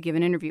declined to give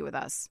an interview with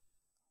us.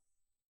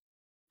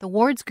 The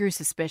Wards grew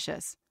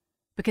suspicious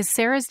because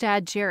Sarah's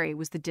dad, Jerry,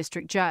 was the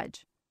district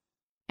judge,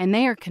 and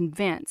they are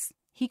convinced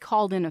he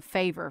called in a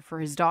favor for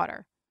his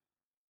daughter.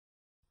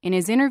 In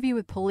his interview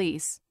with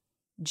police,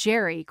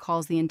 Jerry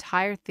calls the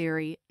entire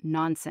theory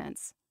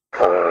nonsense.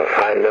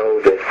 I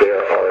know that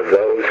there are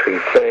those who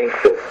think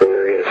that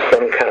there is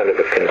some kind of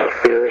a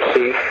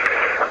conspiracy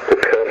to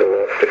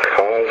cover up the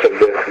cause of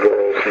this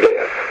girl's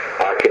death.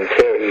 I can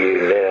tell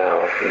you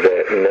now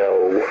that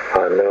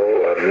I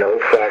know of no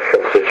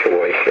factual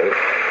situation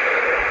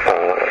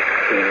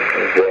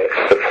that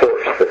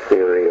supports the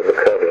theory of a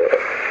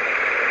cover-up.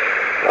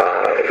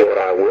 What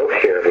I will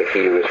share with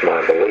you is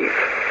my belief.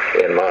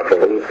 And my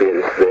belief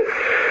is that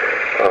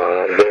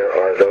there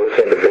are those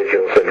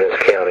individuals in this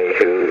county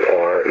who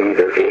are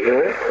either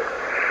ignorant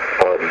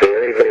or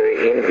very,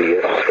 very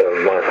envious of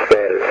my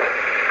status.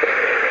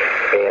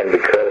 And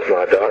because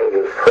my daughter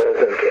was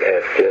present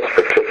at this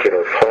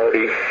particular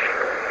party,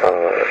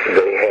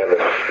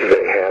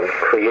 they have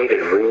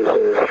created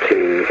reasons to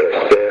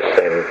assess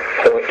and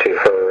point to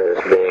her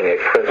as being a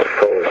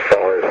principal as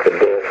far as the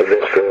death of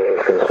this girl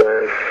is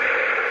concerned.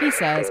 He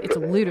says it's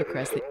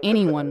ludicrous that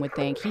anyone would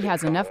think he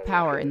has enough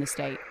power in the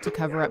state to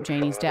cover up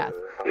Janie's death.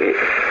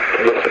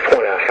 Just to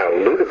point out how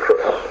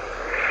ludicrous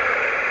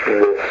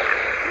this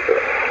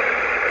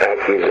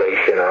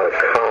accusation or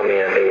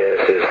comment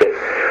is that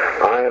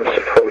I am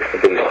supposed to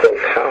be so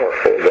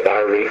powerful that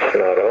I reach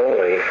not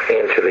only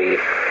into the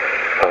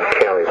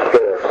county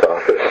sheriff's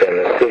office and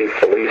the city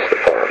police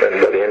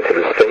department, but into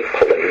the state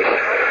police,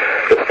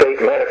 the state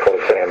medical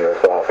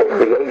examiner's office,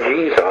 the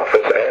AG's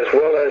office, as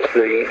well as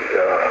the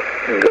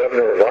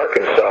governor of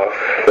Arkansas.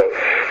 So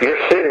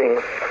you're sitting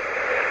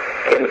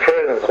in the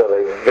presence of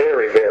a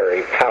very,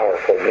 very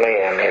powerful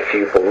man, if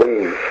you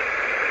believe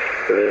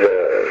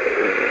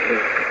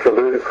the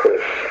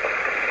ludicrous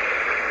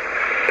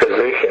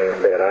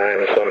position that I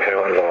am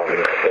somehow involved in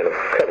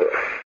a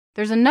cover-up.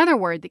 There's another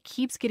word that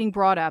keeps getting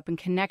brought up in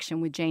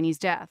connection with Janie's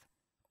death,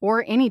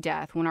 or any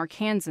death when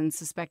Arkansans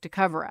suspect a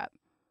cover-up.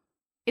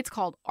 It's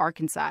called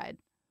Arkancide.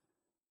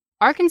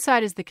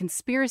 Arkancide is the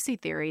conspiracy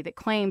theory that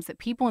claims that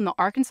people in the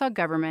Arkansas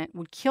government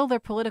would kill their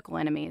political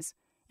enemies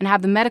and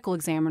have the medical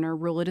examiner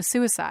rule it a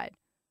suicide.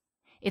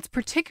 It's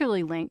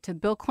particularly linked to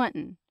Bill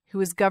Clinton, who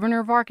was governor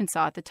of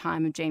Arkansas at the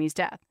time of Janie's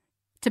death.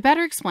 To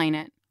better explain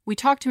it, we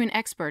talked to an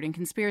expert in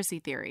conspiracy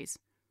theories,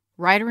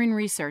 writer and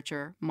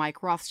researcher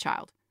Mike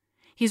Rothschild.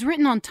 He's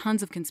written on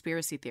tons of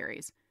conspiracy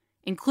theories,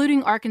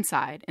 including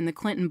Arkancide and the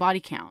Clinton body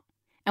count,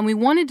 and we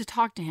wanted to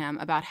talk to him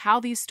about how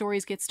these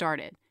stories get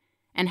started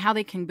and how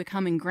they can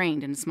become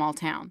ingrained in a small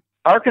town.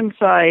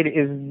 Arkancide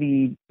is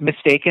the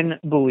mistaken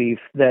belief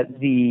that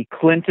the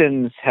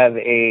Clintons have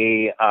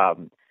a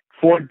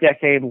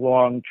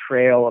 4-decade-long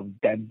trail of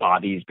dead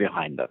bodies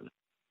behind them.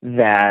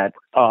 That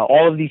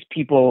all of these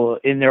people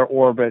in their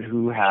orbit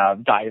who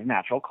have died of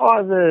natural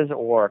causes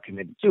or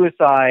committed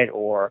suicide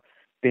or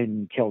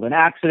been killed in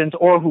accidents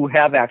or who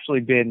have actually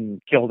been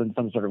killed in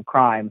some sort of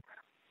crime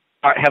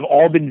have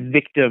all been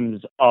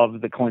victims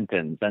of the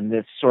Clintons. And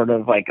this sort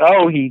of like,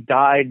 oh, he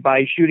died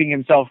by shooting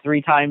himself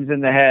 3 times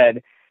in the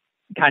head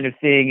kind of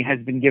thing has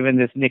been given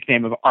this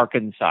nickname of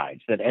Arkancide,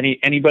 that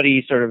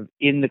anybody sort of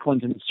in the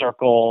Clinton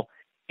circle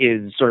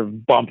is sort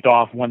of bumped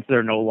off once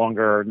they're no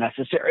longer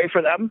necessary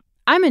for them.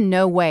 I'm in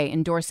no way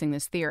endorsing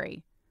this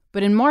theory,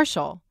 but in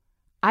Marshall,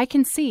 I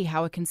can see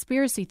how a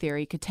conspiracy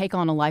theory could take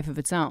on a life of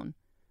its own.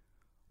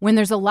 When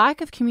there's a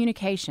lack of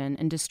communication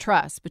and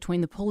distrust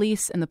between the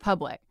police and the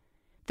public,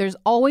 there's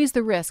always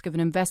the risk of an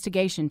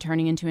investigation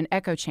turning into an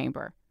echo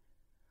chamber.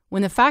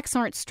 When the facts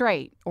aren't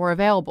straight or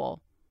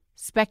available,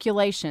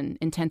 speculation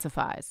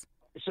intensifies.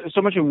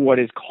 So much of what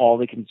is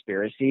called a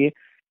conspiracy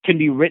can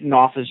be written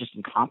off as just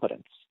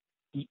incompetence.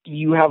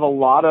 You have a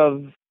lot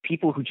of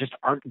people who just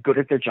aren't good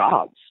at their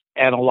jobs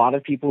and a lot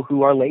of people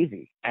who are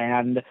lazy.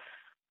 And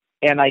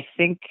I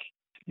think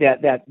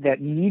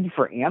that need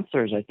for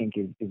answers, I think,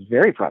 is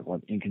very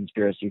prevalent in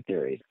conspiracy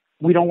theories.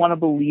 We don't want to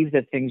believe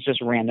that things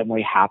just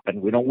randomly happen.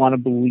 We don't want to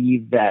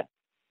believe that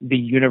the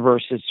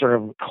universe is sort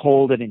of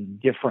cold and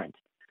indifferent.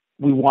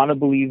 We want to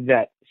believe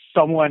that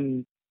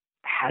someone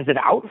has it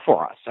out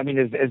for us. I mean,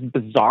 as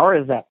bizarre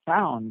as that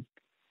sounds,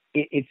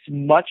 it's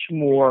much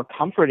more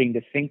comforting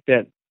to think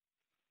that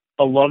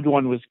a loved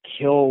one was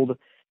killed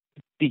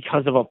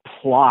because of a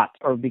plot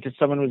or because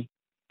someone was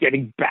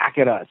getting back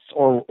at us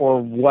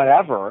or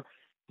whatever,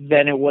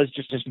 than it was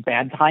just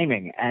bad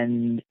timing.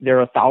 And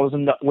there are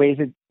 1,000 ways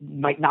it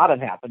might not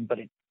have happened, but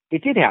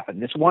it did happen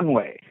this one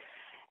way.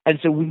 And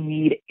so we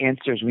need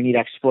answers, we need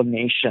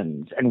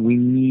explanations, and we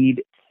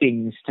need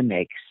things to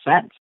make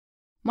sense.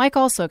 Mike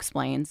also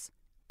explains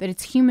that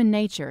it's human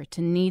nature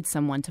to need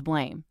someone to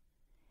blame.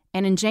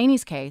 And in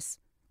Janie's case,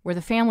 where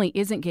the family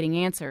isn't getting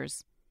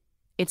answers,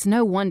 it's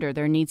no wonder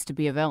there needs to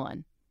be a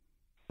villain.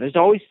 There's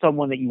always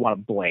someone that you want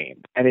to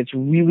blame. And it's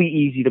really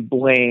easy to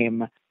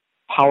blame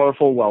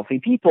powerful, wealthy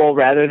people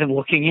rather than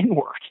looking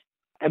inward.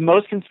 And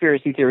most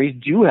conspiracy theories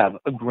do have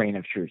a grain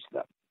of truth to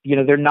them. You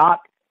know, they're not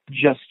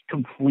just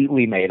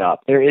completely made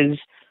up. There is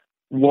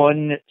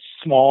one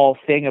small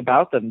thing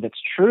about them that's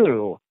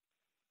true.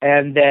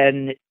 And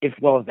then if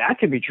that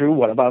can be true,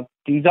 what about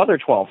these other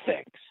 12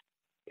 things?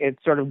 It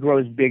sort of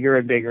grows bigger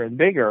and bigger and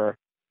bigger.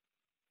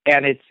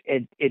 And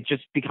it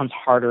just becomes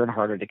harder and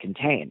harder to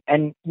contain.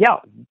 And yeah,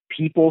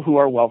 people who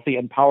are wealthy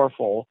and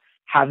powerful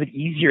have it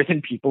easier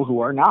than people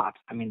who are not.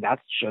 I mean, that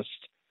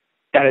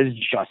is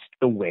just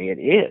the way it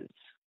is.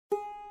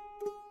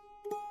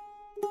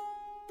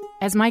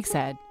 As Mike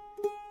said,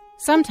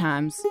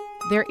 sometimes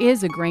there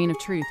is a grain of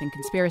truth in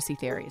conspiracy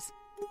theories.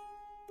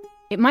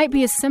 It might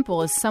be as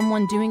simple as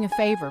someone doing a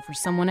favor for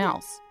someone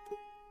else.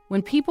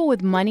 When people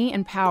with money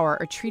and power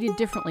are treated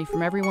differently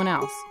from everyone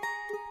else,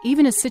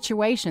 even a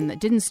situation that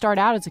didn't start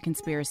out as a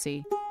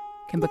conspiracy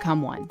can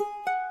become one.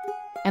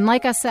 And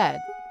like I said,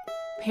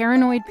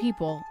 paranoid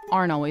people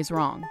aren't always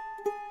wrong.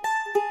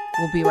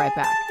 We'll be right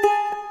back.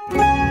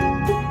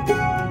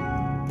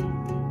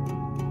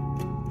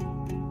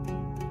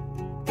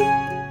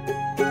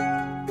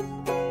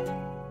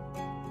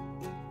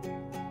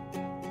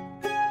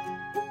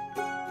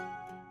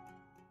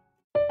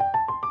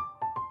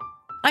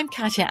 I'm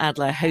Katya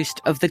Adler,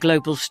 host of The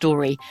Global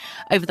Story.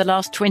 Over the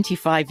last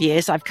 25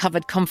 years, I've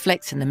covered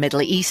conflicts in the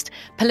Middle East,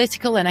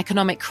 political and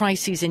economic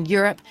crises in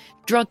Europe,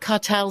 drug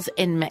cartels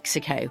in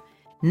Mexico.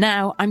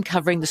 Now I'm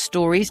covering the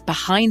stories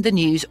behind the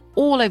news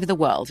all over the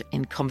world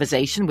in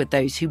conversation with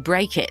those who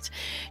break it.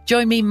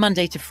 Join me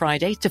Monday to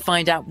Friday to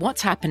find out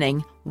what's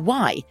happening,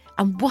 why,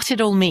 and what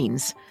it all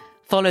means.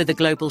 Follow The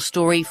Global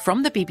Story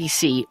from the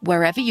BBC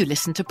wherever you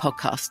listen to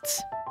podcasts.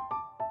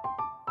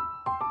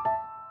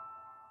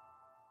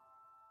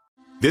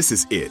 This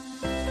is it.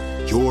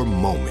 Your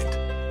moment.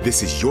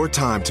 This is your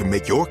time to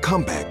make your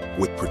comeback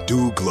with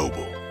Purdue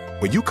Global.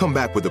 When you come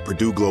back with a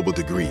Purdue Global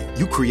degree,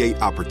 you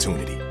create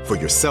opportunity for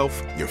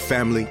yourself, your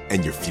family,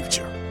 and your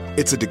future.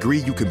 It's a degree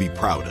you can be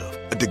proud of,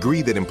 a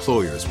degree that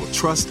employers will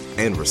trust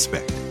and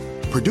respect.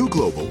 Purdue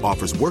Global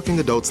offers working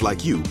adults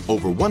like you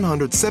over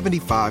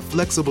 175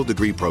 flexible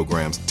degree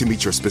programs to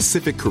meet your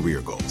specific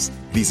career goals.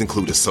 These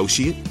include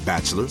associate,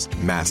 bachelor's,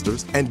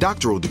 master's, and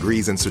doctoral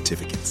degrees and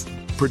certificates.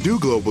 Purdue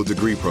Global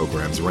degree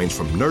programs range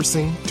from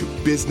nursing to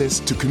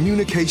business to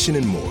communication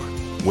and more.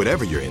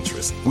 Whatever your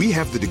interest, we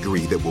have the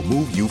degree that will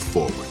move you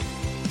forward.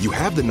 You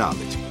have the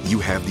knowledge, you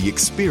have the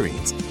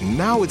experience.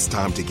 Now it's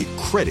time to get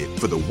credit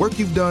for the work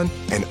you've done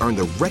and earn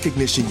the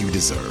recognition you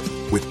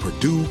deserve with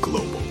Purdue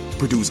Global,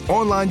 Purdue's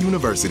online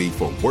university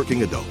for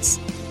working adults.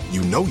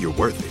 You know you're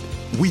worth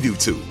it. We do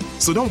too.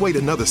 So don't wait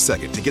another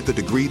second to get the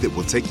degree that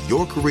will take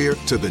your career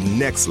to the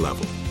next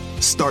level.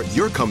 Start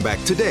your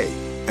comeback today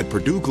at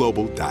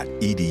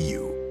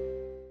purdueglobal.edu.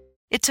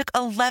 It took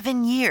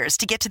 11 years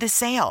to get to this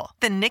sale.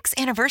 The Knix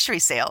Anniversary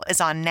Sale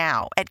is on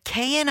now at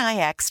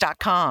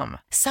knix.com.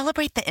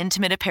 Celebrate the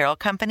intimate apparel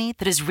company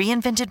that has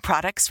reinvented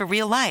products for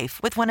real life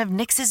with one of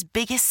Knix's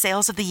biggest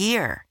sales of the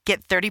year.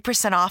 Get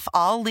 30% off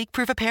all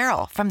leak-proof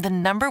apparel from the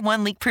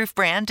 #1 leak-proof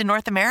brand in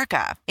North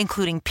America,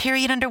 including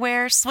period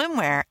underwear,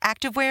 swimwear,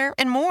 activewear,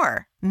 and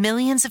more.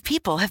 Millions of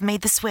people have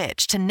made the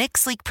switch to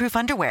Knix leak-proof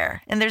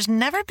underwear, and there's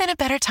never been a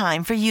better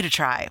time for you to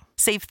try.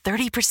 Save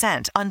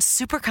 30% on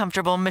super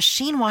comfortable,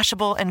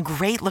 machine-washable, and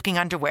great-looking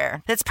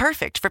underwear that's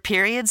perfect for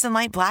periods and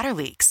light bladder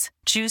leaks.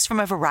 Choose from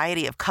a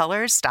variety of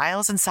colors,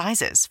 styles, and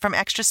sizes, from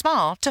extra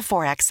small to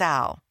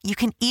 4XL. You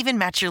can even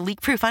match your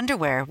leak-proof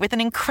underwear with an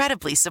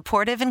incredibly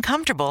supportive and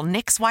comfortable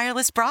Knix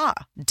wireless bra.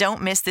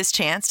 Don't miss this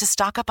chance to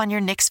stock up on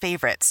your Knix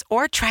favorites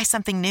or try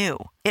something new.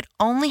 It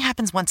only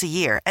happens once a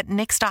year at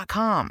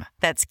Knix.com.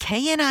 That's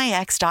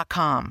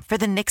knix.com for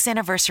the Knix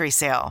Anniversary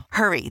Sale.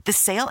 Hurry, the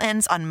sale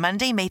ends on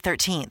Monday, May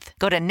 13th.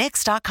 Go to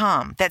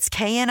Knix.com. That's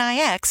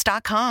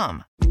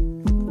knix.com.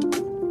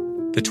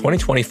 The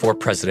 2024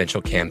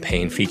 presidential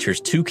campaign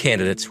features two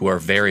candidates who are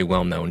very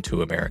well known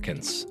to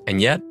Americans. And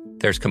yet,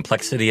 there's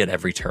complexity at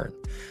every turn.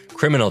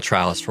 Criminal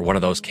trials for one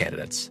of those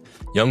candidates.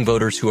 Young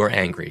voters who are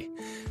angry.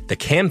 The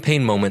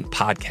Campaign Moment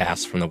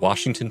podcast from the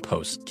Washington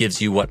Post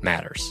gives you what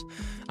matters.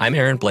 I'm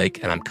Aaron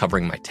Blake, and I'm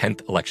covering my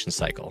 10th election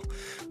cycle.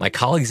 My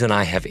colleagues and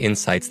I have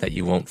insights that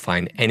you won't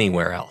find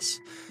anywhere else.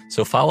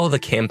 So follow The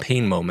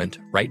Campaign Moment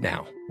right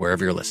now,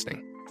 wherever you're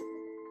listening.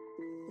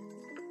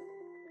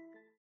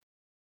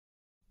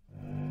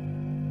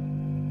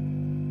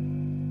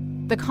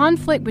 The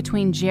conflict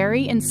between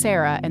Jerry and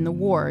Sarah and the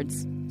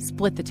Wards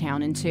split the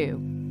town in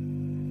two.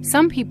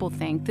 Some people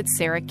think that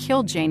Sarah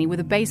killed Janie with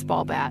a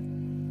baseball bat.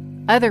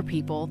 Other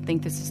people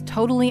think this is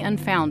totally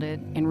unfounded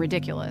and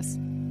ridiculous.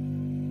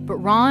 But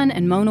Ron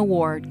and Mona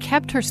Ward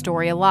kept her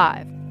story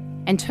alive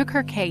and took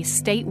her case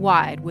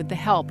statewide with the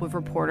help of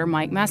reporter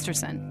Mike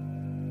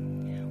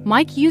Masterson.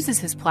 Mike uses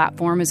his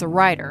platform as a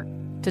writer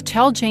to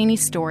tell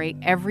Janie's story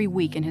every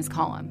week in his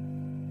column.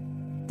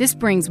 This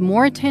brings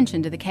more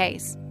attention to the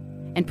case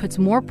and puts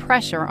more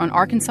pressure on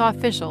Arkansas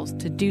officials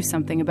to do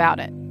something about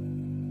it,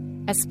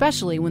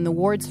 especially when the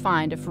Wards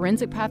find a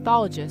forensic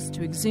pathologist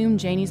to exhume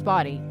Janie's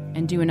body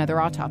and do another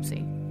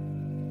autopsy.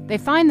 They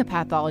find the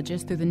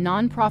pathologist through the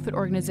nonprofit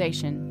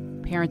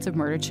organization Parents of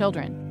Murdered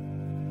Children.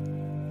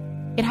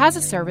 It has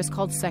a service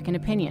called Second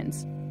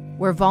Opinions,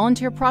 where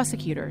volunteer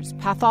prosecutors,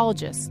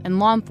 pathologists, and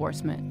law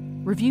enforcement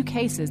review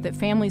cases that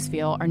families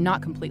feel are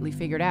not completely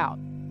figured out.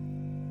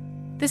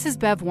 This is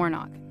Bev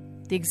Warnock,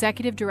 the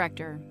executive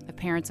director of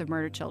Parents of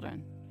Murdered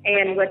Children.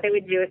 And what they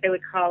would do is they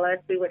would call us.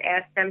 We would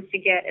ask them to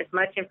get as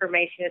much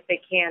information as they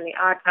can, the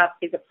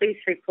autopsy, the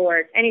police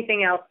report,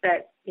 anything else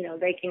that,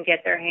 they can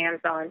get their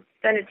hands on.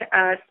 Send it to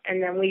us,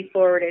 and then we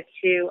forward it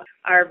to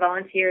our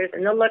volunteers,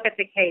 and they'll look at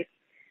the case.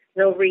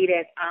 They'll read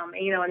it,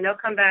 and they'll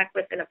come back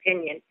with an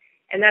opinion.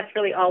 And that's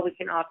really all we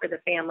can offer the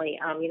family.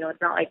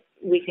 It's not like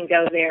we can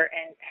go there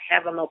and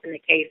have them open the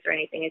case or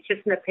anything. It's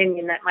just an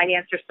opinion that might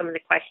answer some of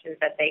the questions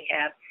that they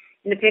have.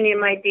 An opinion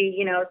might be,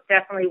 it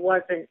definitely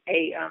wasn't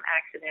a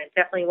accident. It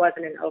definitely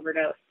wasn't an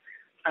overdose.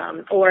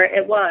 Or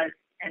it was,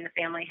 and the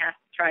family has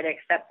to try to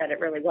accept that it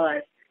really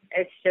was.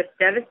 It's just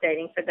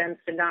devastating for them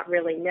to not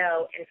really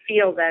know and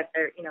feel that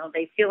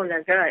they feel in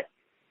their gut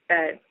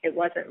that it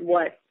wasn't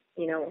what,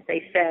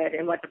 they said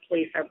and what the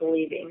police are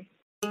believing.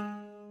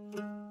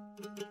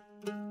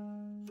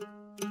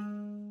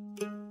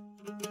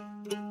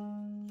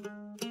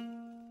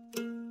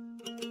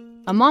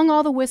 Among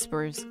all the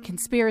whispers,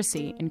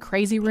 conspiracy, and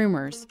crazy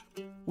rumors,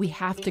 we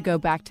have to go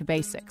back to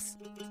basics,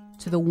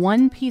 to the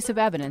one piece of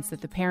evidence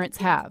that the parents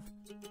have,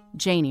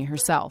 Janie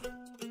herself.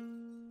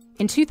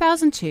 In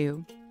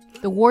 2002,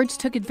 The wards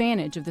took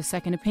advantage of the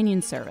second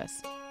opinion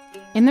service.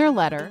 In their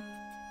letter,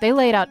 they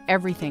laid out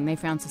everything they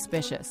found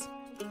suspicious.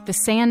 The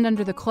sand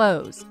under the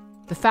clothes,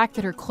 the fact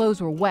that her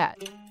clothes were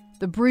wet,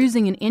 the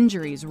bruising and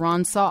injuries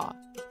Ron saw,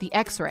 the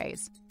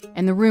x-rays,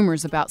 and the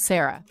rumors about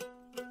Sarah.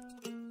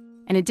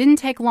 And it didn't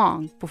take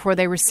long before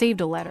they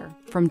received a letter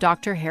from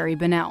Dr. Harry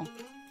Bunnell.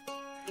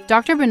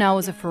 Dr. Bunnell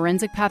was a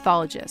forensic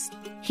pathologist.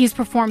 He's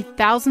performed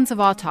thousands of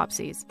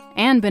autopsies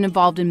and been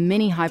involved in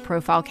many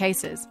high-profile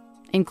cases,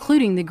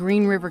 including the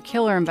Green River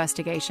Killer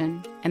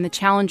investigation and the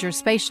Challenger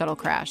space shuttle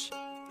crash.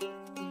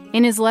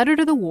 In his letter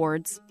to the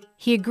wards,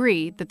 he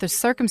agreed that the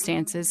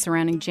circumstances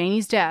surrounding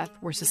Janie's death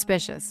were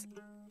suspicious.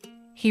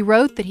 He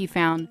wrote that he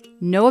found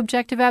no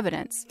objective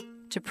evidence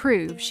to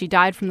prove she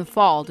died from the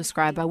fall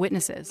described by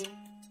witnesses.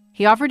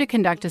 He offered to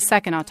conduct a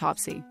second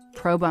autopsy,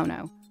 pro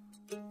bono.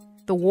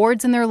 The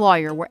wards and their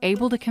lawyer were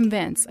able to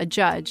convince a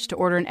judge to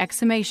order an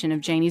exhumation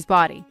of Janie's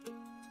body.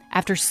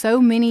 After so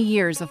many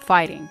years of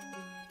fighting,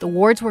 the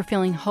wards were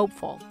feeling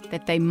hopeful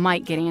that they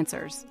might get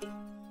answers.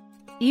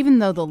 Even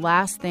though the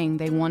last thing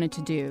they wanted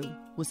to do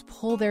was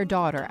pull their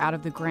daughter out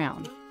of the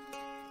ground,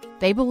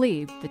 they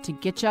believed that to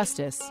get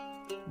justice,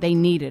 they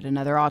needed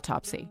another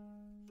autopsy.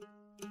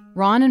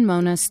 Ron and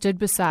Mona stood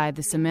beside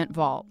the cement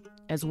vault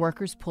as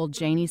workers pulled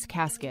Janie's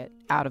casket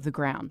out of the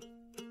ground.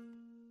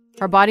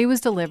 Her body was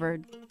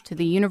delivered to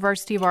the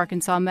University of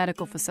Arkansas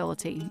Medical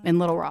Facility in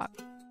Little Rock.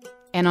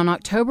 And on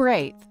October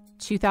 8,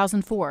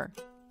 2004,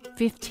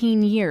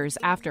 15 years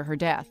after her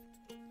death,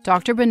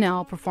 Dr.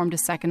 Bunnell performed a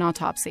second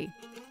autopsy,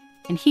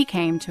 and he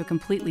came to a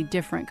completely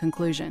different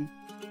conclusion.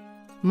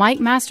 Mike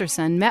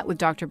Masterson met with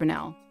Dr.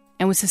 Bunnell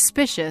and was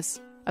suspicious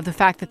of the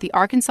fact that the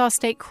Arkansas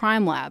State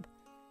Crime Lab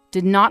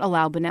did not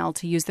allow Bunnell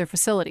to use their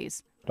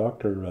facilities.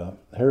 Dr.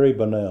 Harry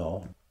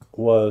Bunnell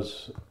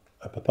was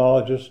a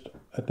pathologist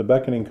at the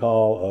beckoning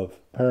call of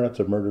parents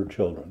of murdered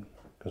children,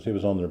 because he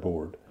was on their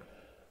board.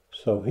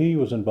 So he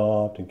was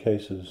involved in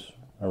cases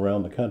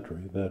around the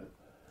country that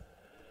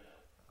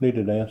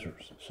needed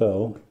answers.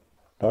 So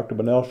Dr.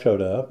 Bunnell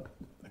showed up,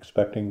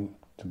 expecting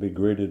to be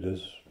greeted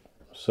as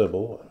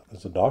civil,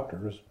 as a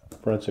doctor, as a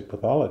forensic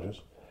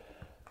pathologist.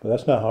 But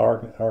that's not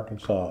how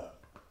Arkansas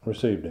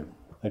received him.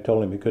 They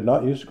told him he could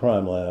not use the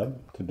crime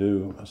lab to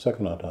do a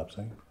second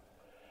autopsy,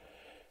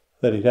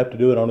 that he'd have to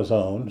do it on his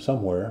own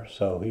somewhere,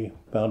 so he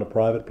found a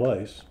private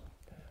place.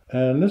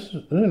 And this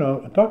is,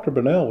 Dr.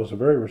 Bunnell was a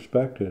very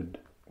respected,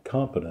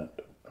 competent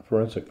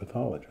forensic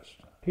pathologist.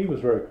 He was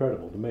very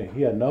credible to me.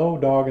 He had no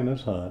dog in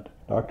this hunt.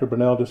 Dr.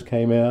 Bunnell just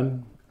came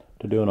in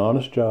to do an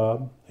honest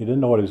job. He didn't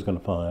know what he was going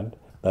to find.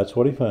 That's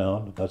what he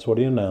found. That's what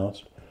he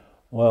announced.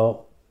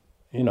 Well,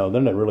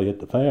 then it really hit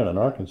the fan in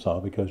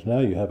Arkansas, because now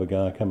you have a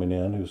guy coming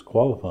in who's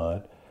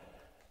qualified,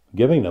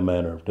 giving the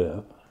manner of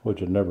death, which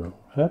had never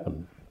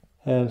happened.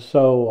 And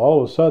so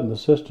all of a sudden the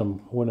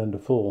system went into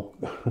full,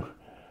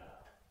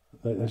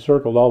 they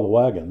circled all the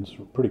wagons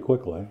pretty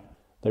quickly.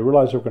 They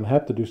realized they were going to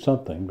have to do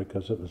something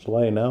because it was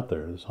laying out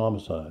there, this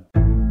homicide.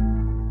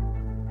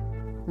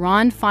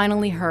 Ron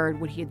finally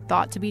heard what he had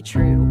thought to be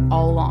true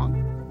all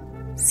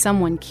along.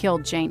 Someone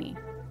killed Janie.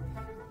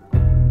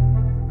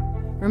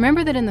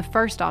 Remember that in the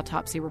first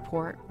autopsy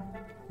report,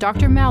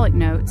 Dr. Malik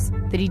notes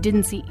that he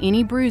didn't see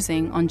any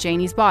bruising on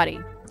Janie's body,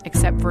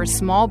 except for a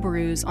small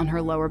bruise on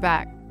her lower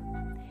back.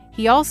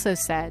 He also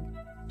said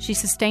she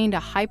sustained a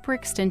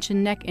hyperextension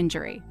neck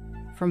injury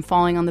from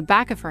falling on the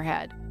back of her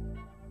head.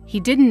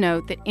 He didn't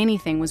note that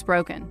anything was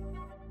broken.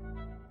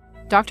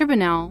 Dr.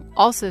 Bunnell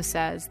also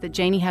says that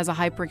Janie has a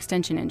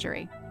hyperextension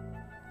injury,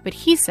 but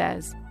he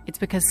says it's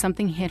because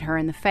something hit her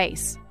in the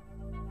face.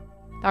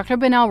 Dr.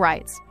 Bunnell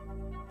writes,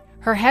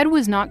 her head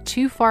was knocked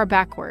too far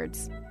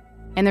backwards,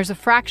 and there's a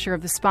fracture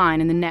of the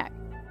spine in the neck.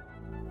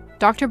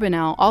 Dr.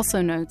 Bunnell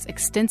also notes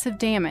extensive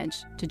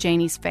damage to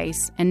Janie's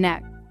face and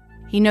neck.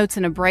 He notes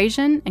an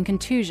abrasion and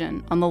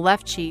contusion on the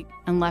left cheek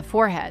and left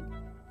forehead,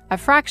 a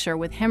fracture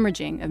with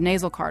hemorrhaging of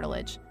nasal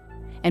cartilage,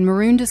 and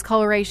maroon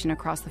discoloration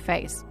across the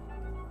face.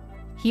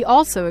 He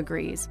also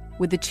agrees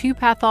with the two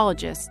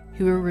pathologists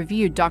who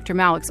reviewed Dr.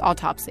 Malik's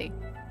autopsy.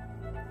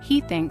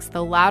 He thinks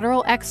the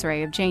lateral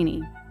x-ray of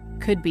Janie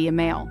could be a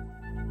male.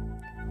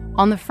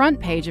 On the front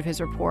page of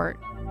his report,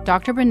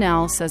 Dr.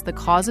 Bunnell says the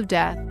cause of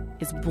death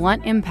is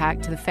blunt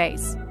impact to the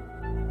face.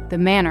 The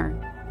manner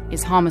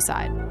is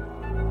homicide.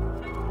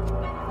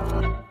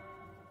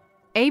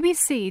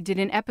 ABC did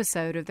an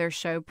episode of their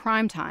show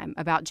Primetime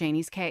about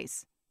Janie's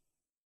case.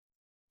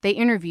 They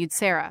interviewed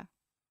Sarah.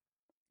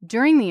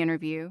 During the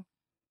interview,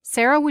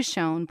 Sarah was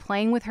shown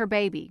playing with her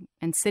baby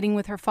and sitting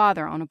with her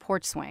father on a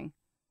porch swing.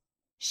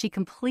 She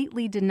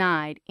completely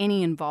denied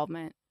any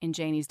involvement in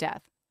Janie's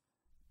death.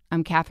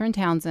 I'm Catherine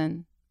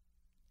Townsend,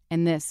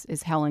 and this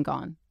is Hell and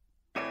Gone.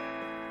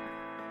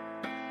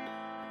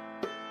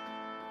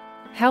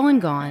 Hell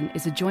and Gone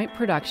is a joint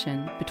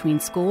production between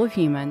School of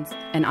Humans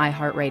and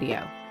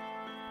iHeartRadio.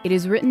 It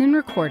is written and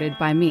recorded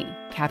by me,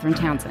 Catherine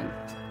Townsend.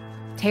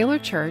 Taylor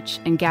Church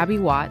and Gabby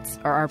Watts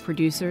are our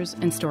producers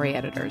and story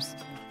editors.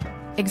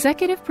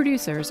 Executive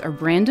producers are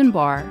Brandon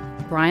Barr,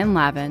 Brian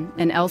Lavin,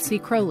 and Elsie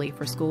Crowley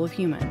for School of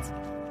Humans.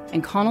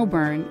 and Connell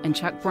Byrne and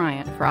Chuck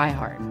Bryant for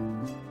iHeart.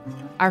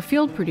 Our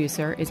field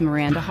producer is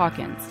Miranda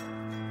Hawkins.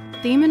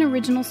 Theme and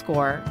original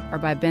score are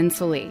by Ben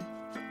Salee.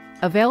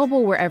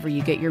 Available wherever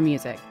you get your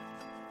music.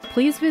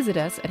 Please visit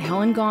us at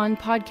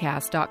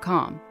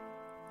HelenGaughanPodcast.com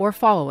or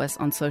follow us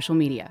on social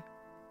media.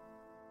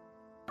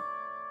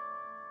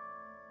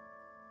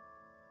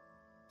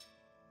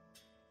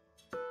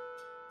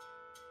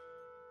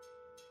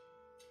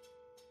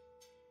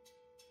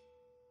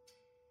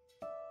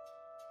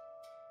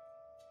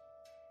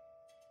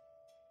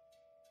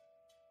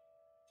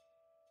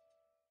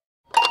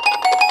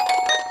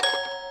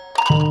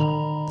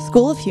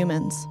 School of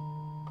Humans.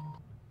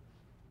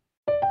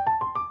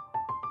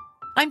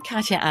 I'm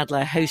Katya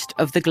Adler, host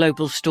of The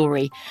Global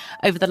Story.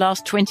 Over the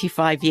last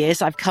 25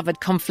 years, I've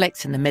covered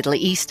conflicts in the Middle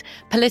East,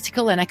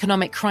 political and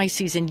economic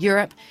crises in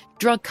Europe,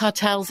 drug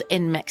cartels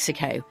in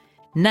Mexico.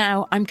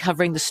 Now I'm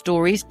covering the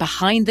stories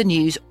behind the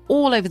news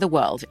all over the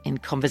world in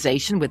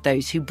conversation with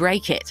those who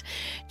break it.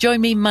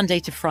 Join me Monday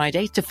to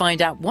Friday to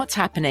find out what's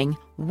happening,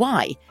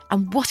 why,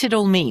 and what it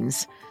all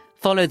means.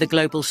 Follow The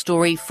Global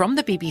Story from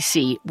the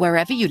BBC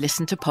wherever you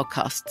listen to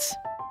podcasts.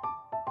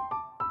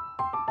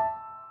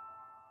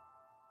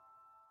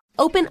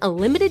 Open a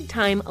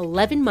limited-time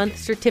 11-month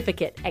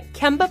certificate at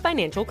Kemba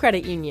Financial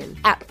Credit Union.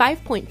 At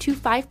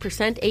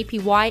 5.25%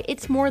 APY,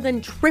 it's more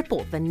than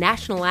triple the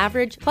national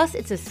average, plus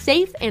it's a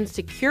safe and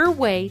secure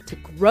way to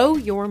grow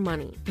your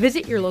money.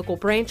 Visit your local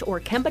branch or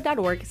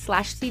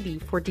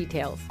kemba.org/cd for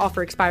details.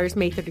 Offer expires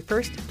May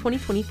 31st,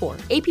 2024.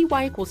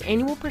 APY equals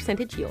annual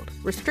percentage yield.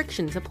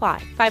 Restrictions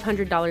apply.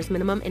 $500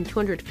 minimum and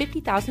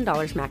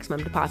 $250,000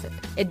 maximum deposit.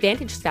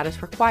 Advantage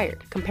status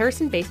required.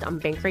 Comparison based on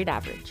bank rate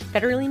average.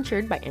 Federally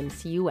insured by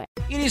NCUA.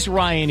 It is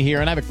Ryan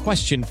here, and I have a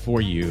question for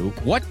you.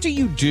 What do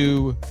you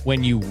do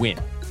when you win?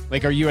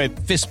 Like, are you a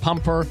fist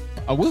pumper,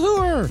 a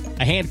woo-hooer,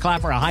 a hand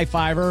clapper, a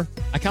high-fiver?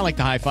 I kind of like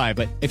the high-five,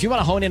 but if you want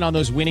to hone in on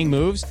those winning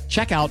moves,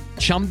 check out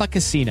Chumba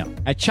Casino.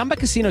 At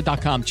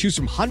ChumbaCasino.com, choose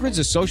from hundreds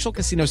of social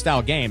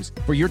casino-style games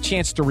for your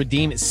chance to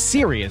redeem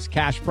serious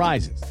cash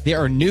prizes. There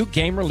are new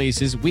game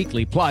releases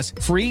weekly, plus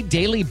free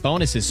daily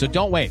bonuses, so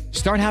don't wait.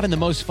 Start having the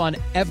most fun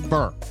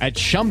ever at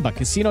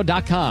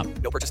ChumbaCasino.com.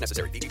 No purchase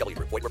necessary. VGW.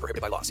 Void where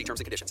prohibited by law. See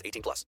terms and conditions.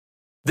 18+.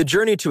 The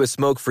journey to a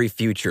smoke-free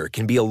future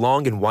can be a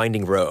long and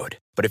winding road.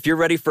 But if you're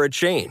ready for a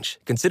change,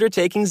 consider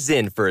taking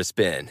Zyn for a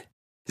spin.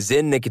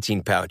 Zyn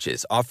nicotine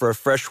pouches offer a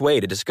fresh way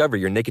to discover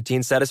your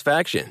nicotine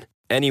satisfaction.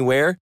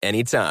 Anywhere,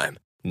 anytime.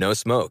 No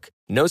smoke,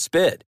 no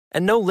spit,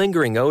 and no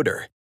lingering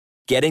odor.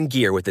 Get in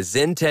gear with the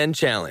Zyn 10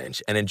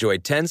 Challenge and enjoy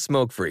 10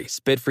 smoke-free,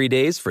 spit-free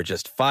days for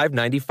just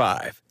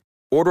 $5.95.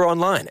 Order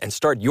online and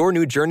start your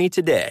new journey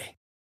today.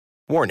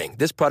 Warning,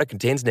 this product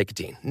contains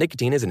nicotine.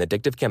 Nicotine is an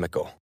addictive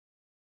chemical.